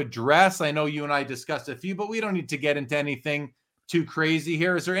like to address? I know you and I discussed a few, but we don't need to get into anything too crazy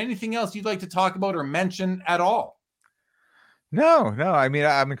here. Is there anything else you'd like to talk about or mention at all? No. I mean,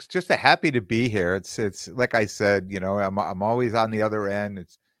 I'm just happy to be here. It's like I said, I'm always on the other end.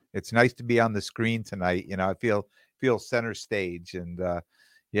 It's nice to be on the screen tonight. I feel center stage, and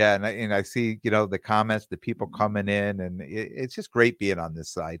and I see the comments, the people coming in, and it's just great being on this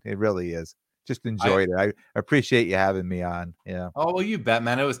side. It really is. Just enjoyed it. I appreciate you having me on. Yeah. Oh, well, you bet,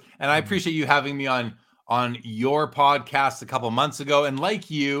 man. And I appreciate you having me on your podcast a couple months ago. And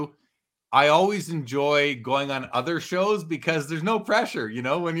like you, I always enjoy going on other shows because there's no pressure.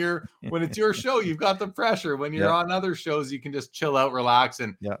 When it's your show, you've got the pressure. When you're on other shows, you can just chill out, relax,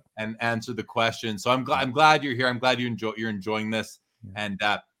 and answer the questions. So I'm glad you're here. I'm glad you're enjoying this and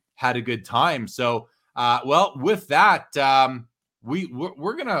had a good time. So with that,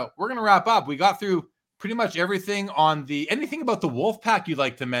 we're gonna wrap up. We got through pretty much everything on anything about the Wolfpack you'd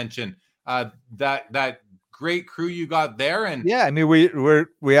like to mention. That great crew you got there. And I mean, we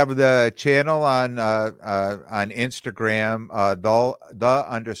have the channel on Instagram,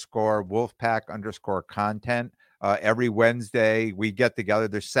 _Wolfpack_content. Every Wednesday we get together.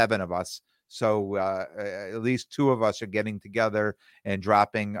 There's 7 of us, so at least 2 of us are getting together and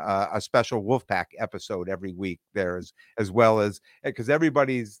dropping a special Wolfpack episode every week there, as well as, because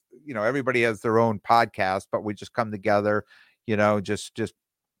everybody has their own podcast, but we just come together, just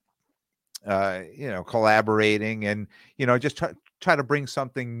collaborating and, just try to bring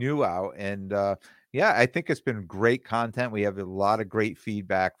something new out. And I think it's been great content. We have a lot of great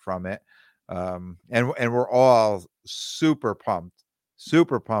feedback from it. And we're all super pumped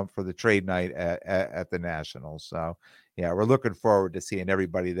for the trade night at the Nationals. So we're looking forward to seeing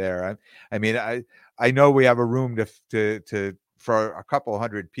everybody there. I mean, I know we have a room to for a couple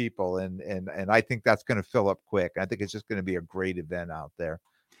hundred people, and I think that's going to fill up quick. I think it's just going to be a great event out there.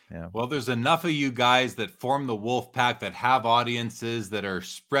 Yeah. Well, there's enough of you guys that form the Wolfpack that have audiences that are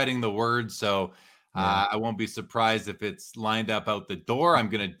spreading the word. So I won't be surprised if it's lined up out the door. I'm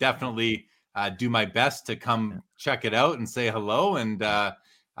going to definitely do my best to come check it out and say hello. And I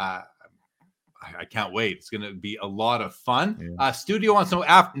can't wait. It's going to be a lot of fun. Studio wants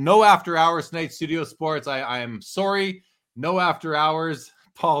no after hours tonight. Studio Sports. I am sorry. No after hours.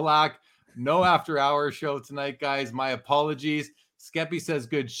 Paul Lack. No after hours show tonight, guys. My apologies. Skeppy says,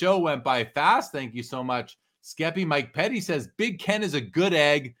 good show, went by fast. Thank you so much, Skeppy. Mike Petty says, Big Ken is a good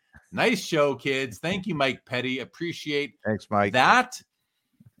egg. Nice show, kids. Thank you, Mike Petty. Appreciate Thanks, Mike. that.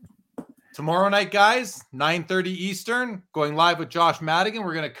 Tomorrow night, guys, 9:30 Eastern, going live with Josh Madigan.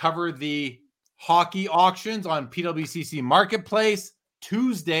 We're going to cover the hockey auctions on PWCC Marketplace.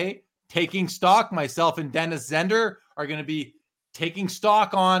 Tuesday, taking stock. Myself and Dennis Zender are going to be taking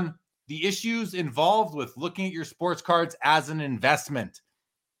stock on the issues involved with looking at your sports cards as an investment.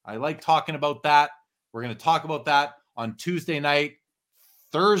 I like talking about that. We're going to talk about that on Tuesday night.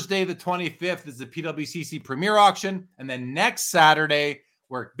 Thursday, the 25th, is the PWCC Premier Auction. And then next Saturday,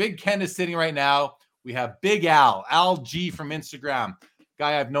 where Big Ken is sitting right now, we have Big Al G from Instagram,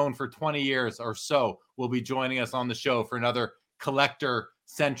 guy I've known for 20 years or so, will be joining us on the show for another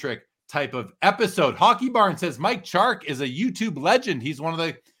collector-centric type of episode. Hockey Barn says Mike Chark is a YouTube legend. He's one of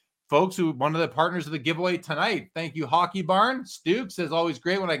the partners of the giveaway tonight. Thank you, Hockey Barn. Stukes says, always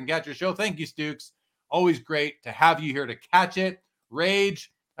great when I can catch your show. Thank you, Stukes. Always great to have you here to catch it.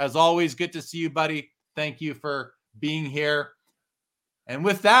 Rage, as always, good to see you, buddy. Thank you for being here. And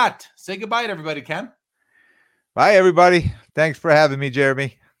with that, say goodbye to everybody, Ken. Bye, everybody. Thanks for having me,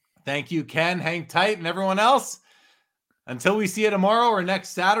 Jeremy. Thank you, Ken. Hang tight, and everyone else. Until we see you tomorrow or next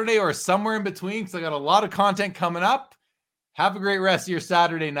Saturday or somewhere in between, because I got a lot of content coming up. Have a great rest of your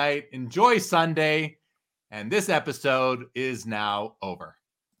Saturday night. Enjoy Sunday. And this episode is now over.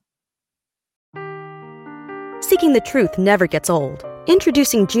 Seeking the truth never gets old.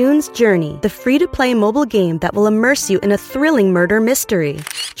 Introducing June's Journey, the free-to-play mobile game that will immerse you in a thrilling murder mystery.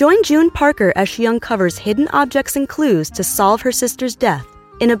 Join June Parker as she uncovers hidden objects and clues to solve her sister's death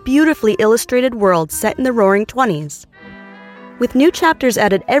in a beautifully illustrated world set in the Roaring '20s. With new chapters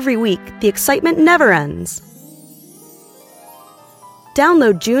added every week, the excitement never ends.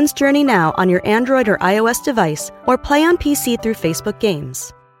 Download June's Journey now on your Android or iOS device, or play on PC through Facebook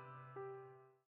Games.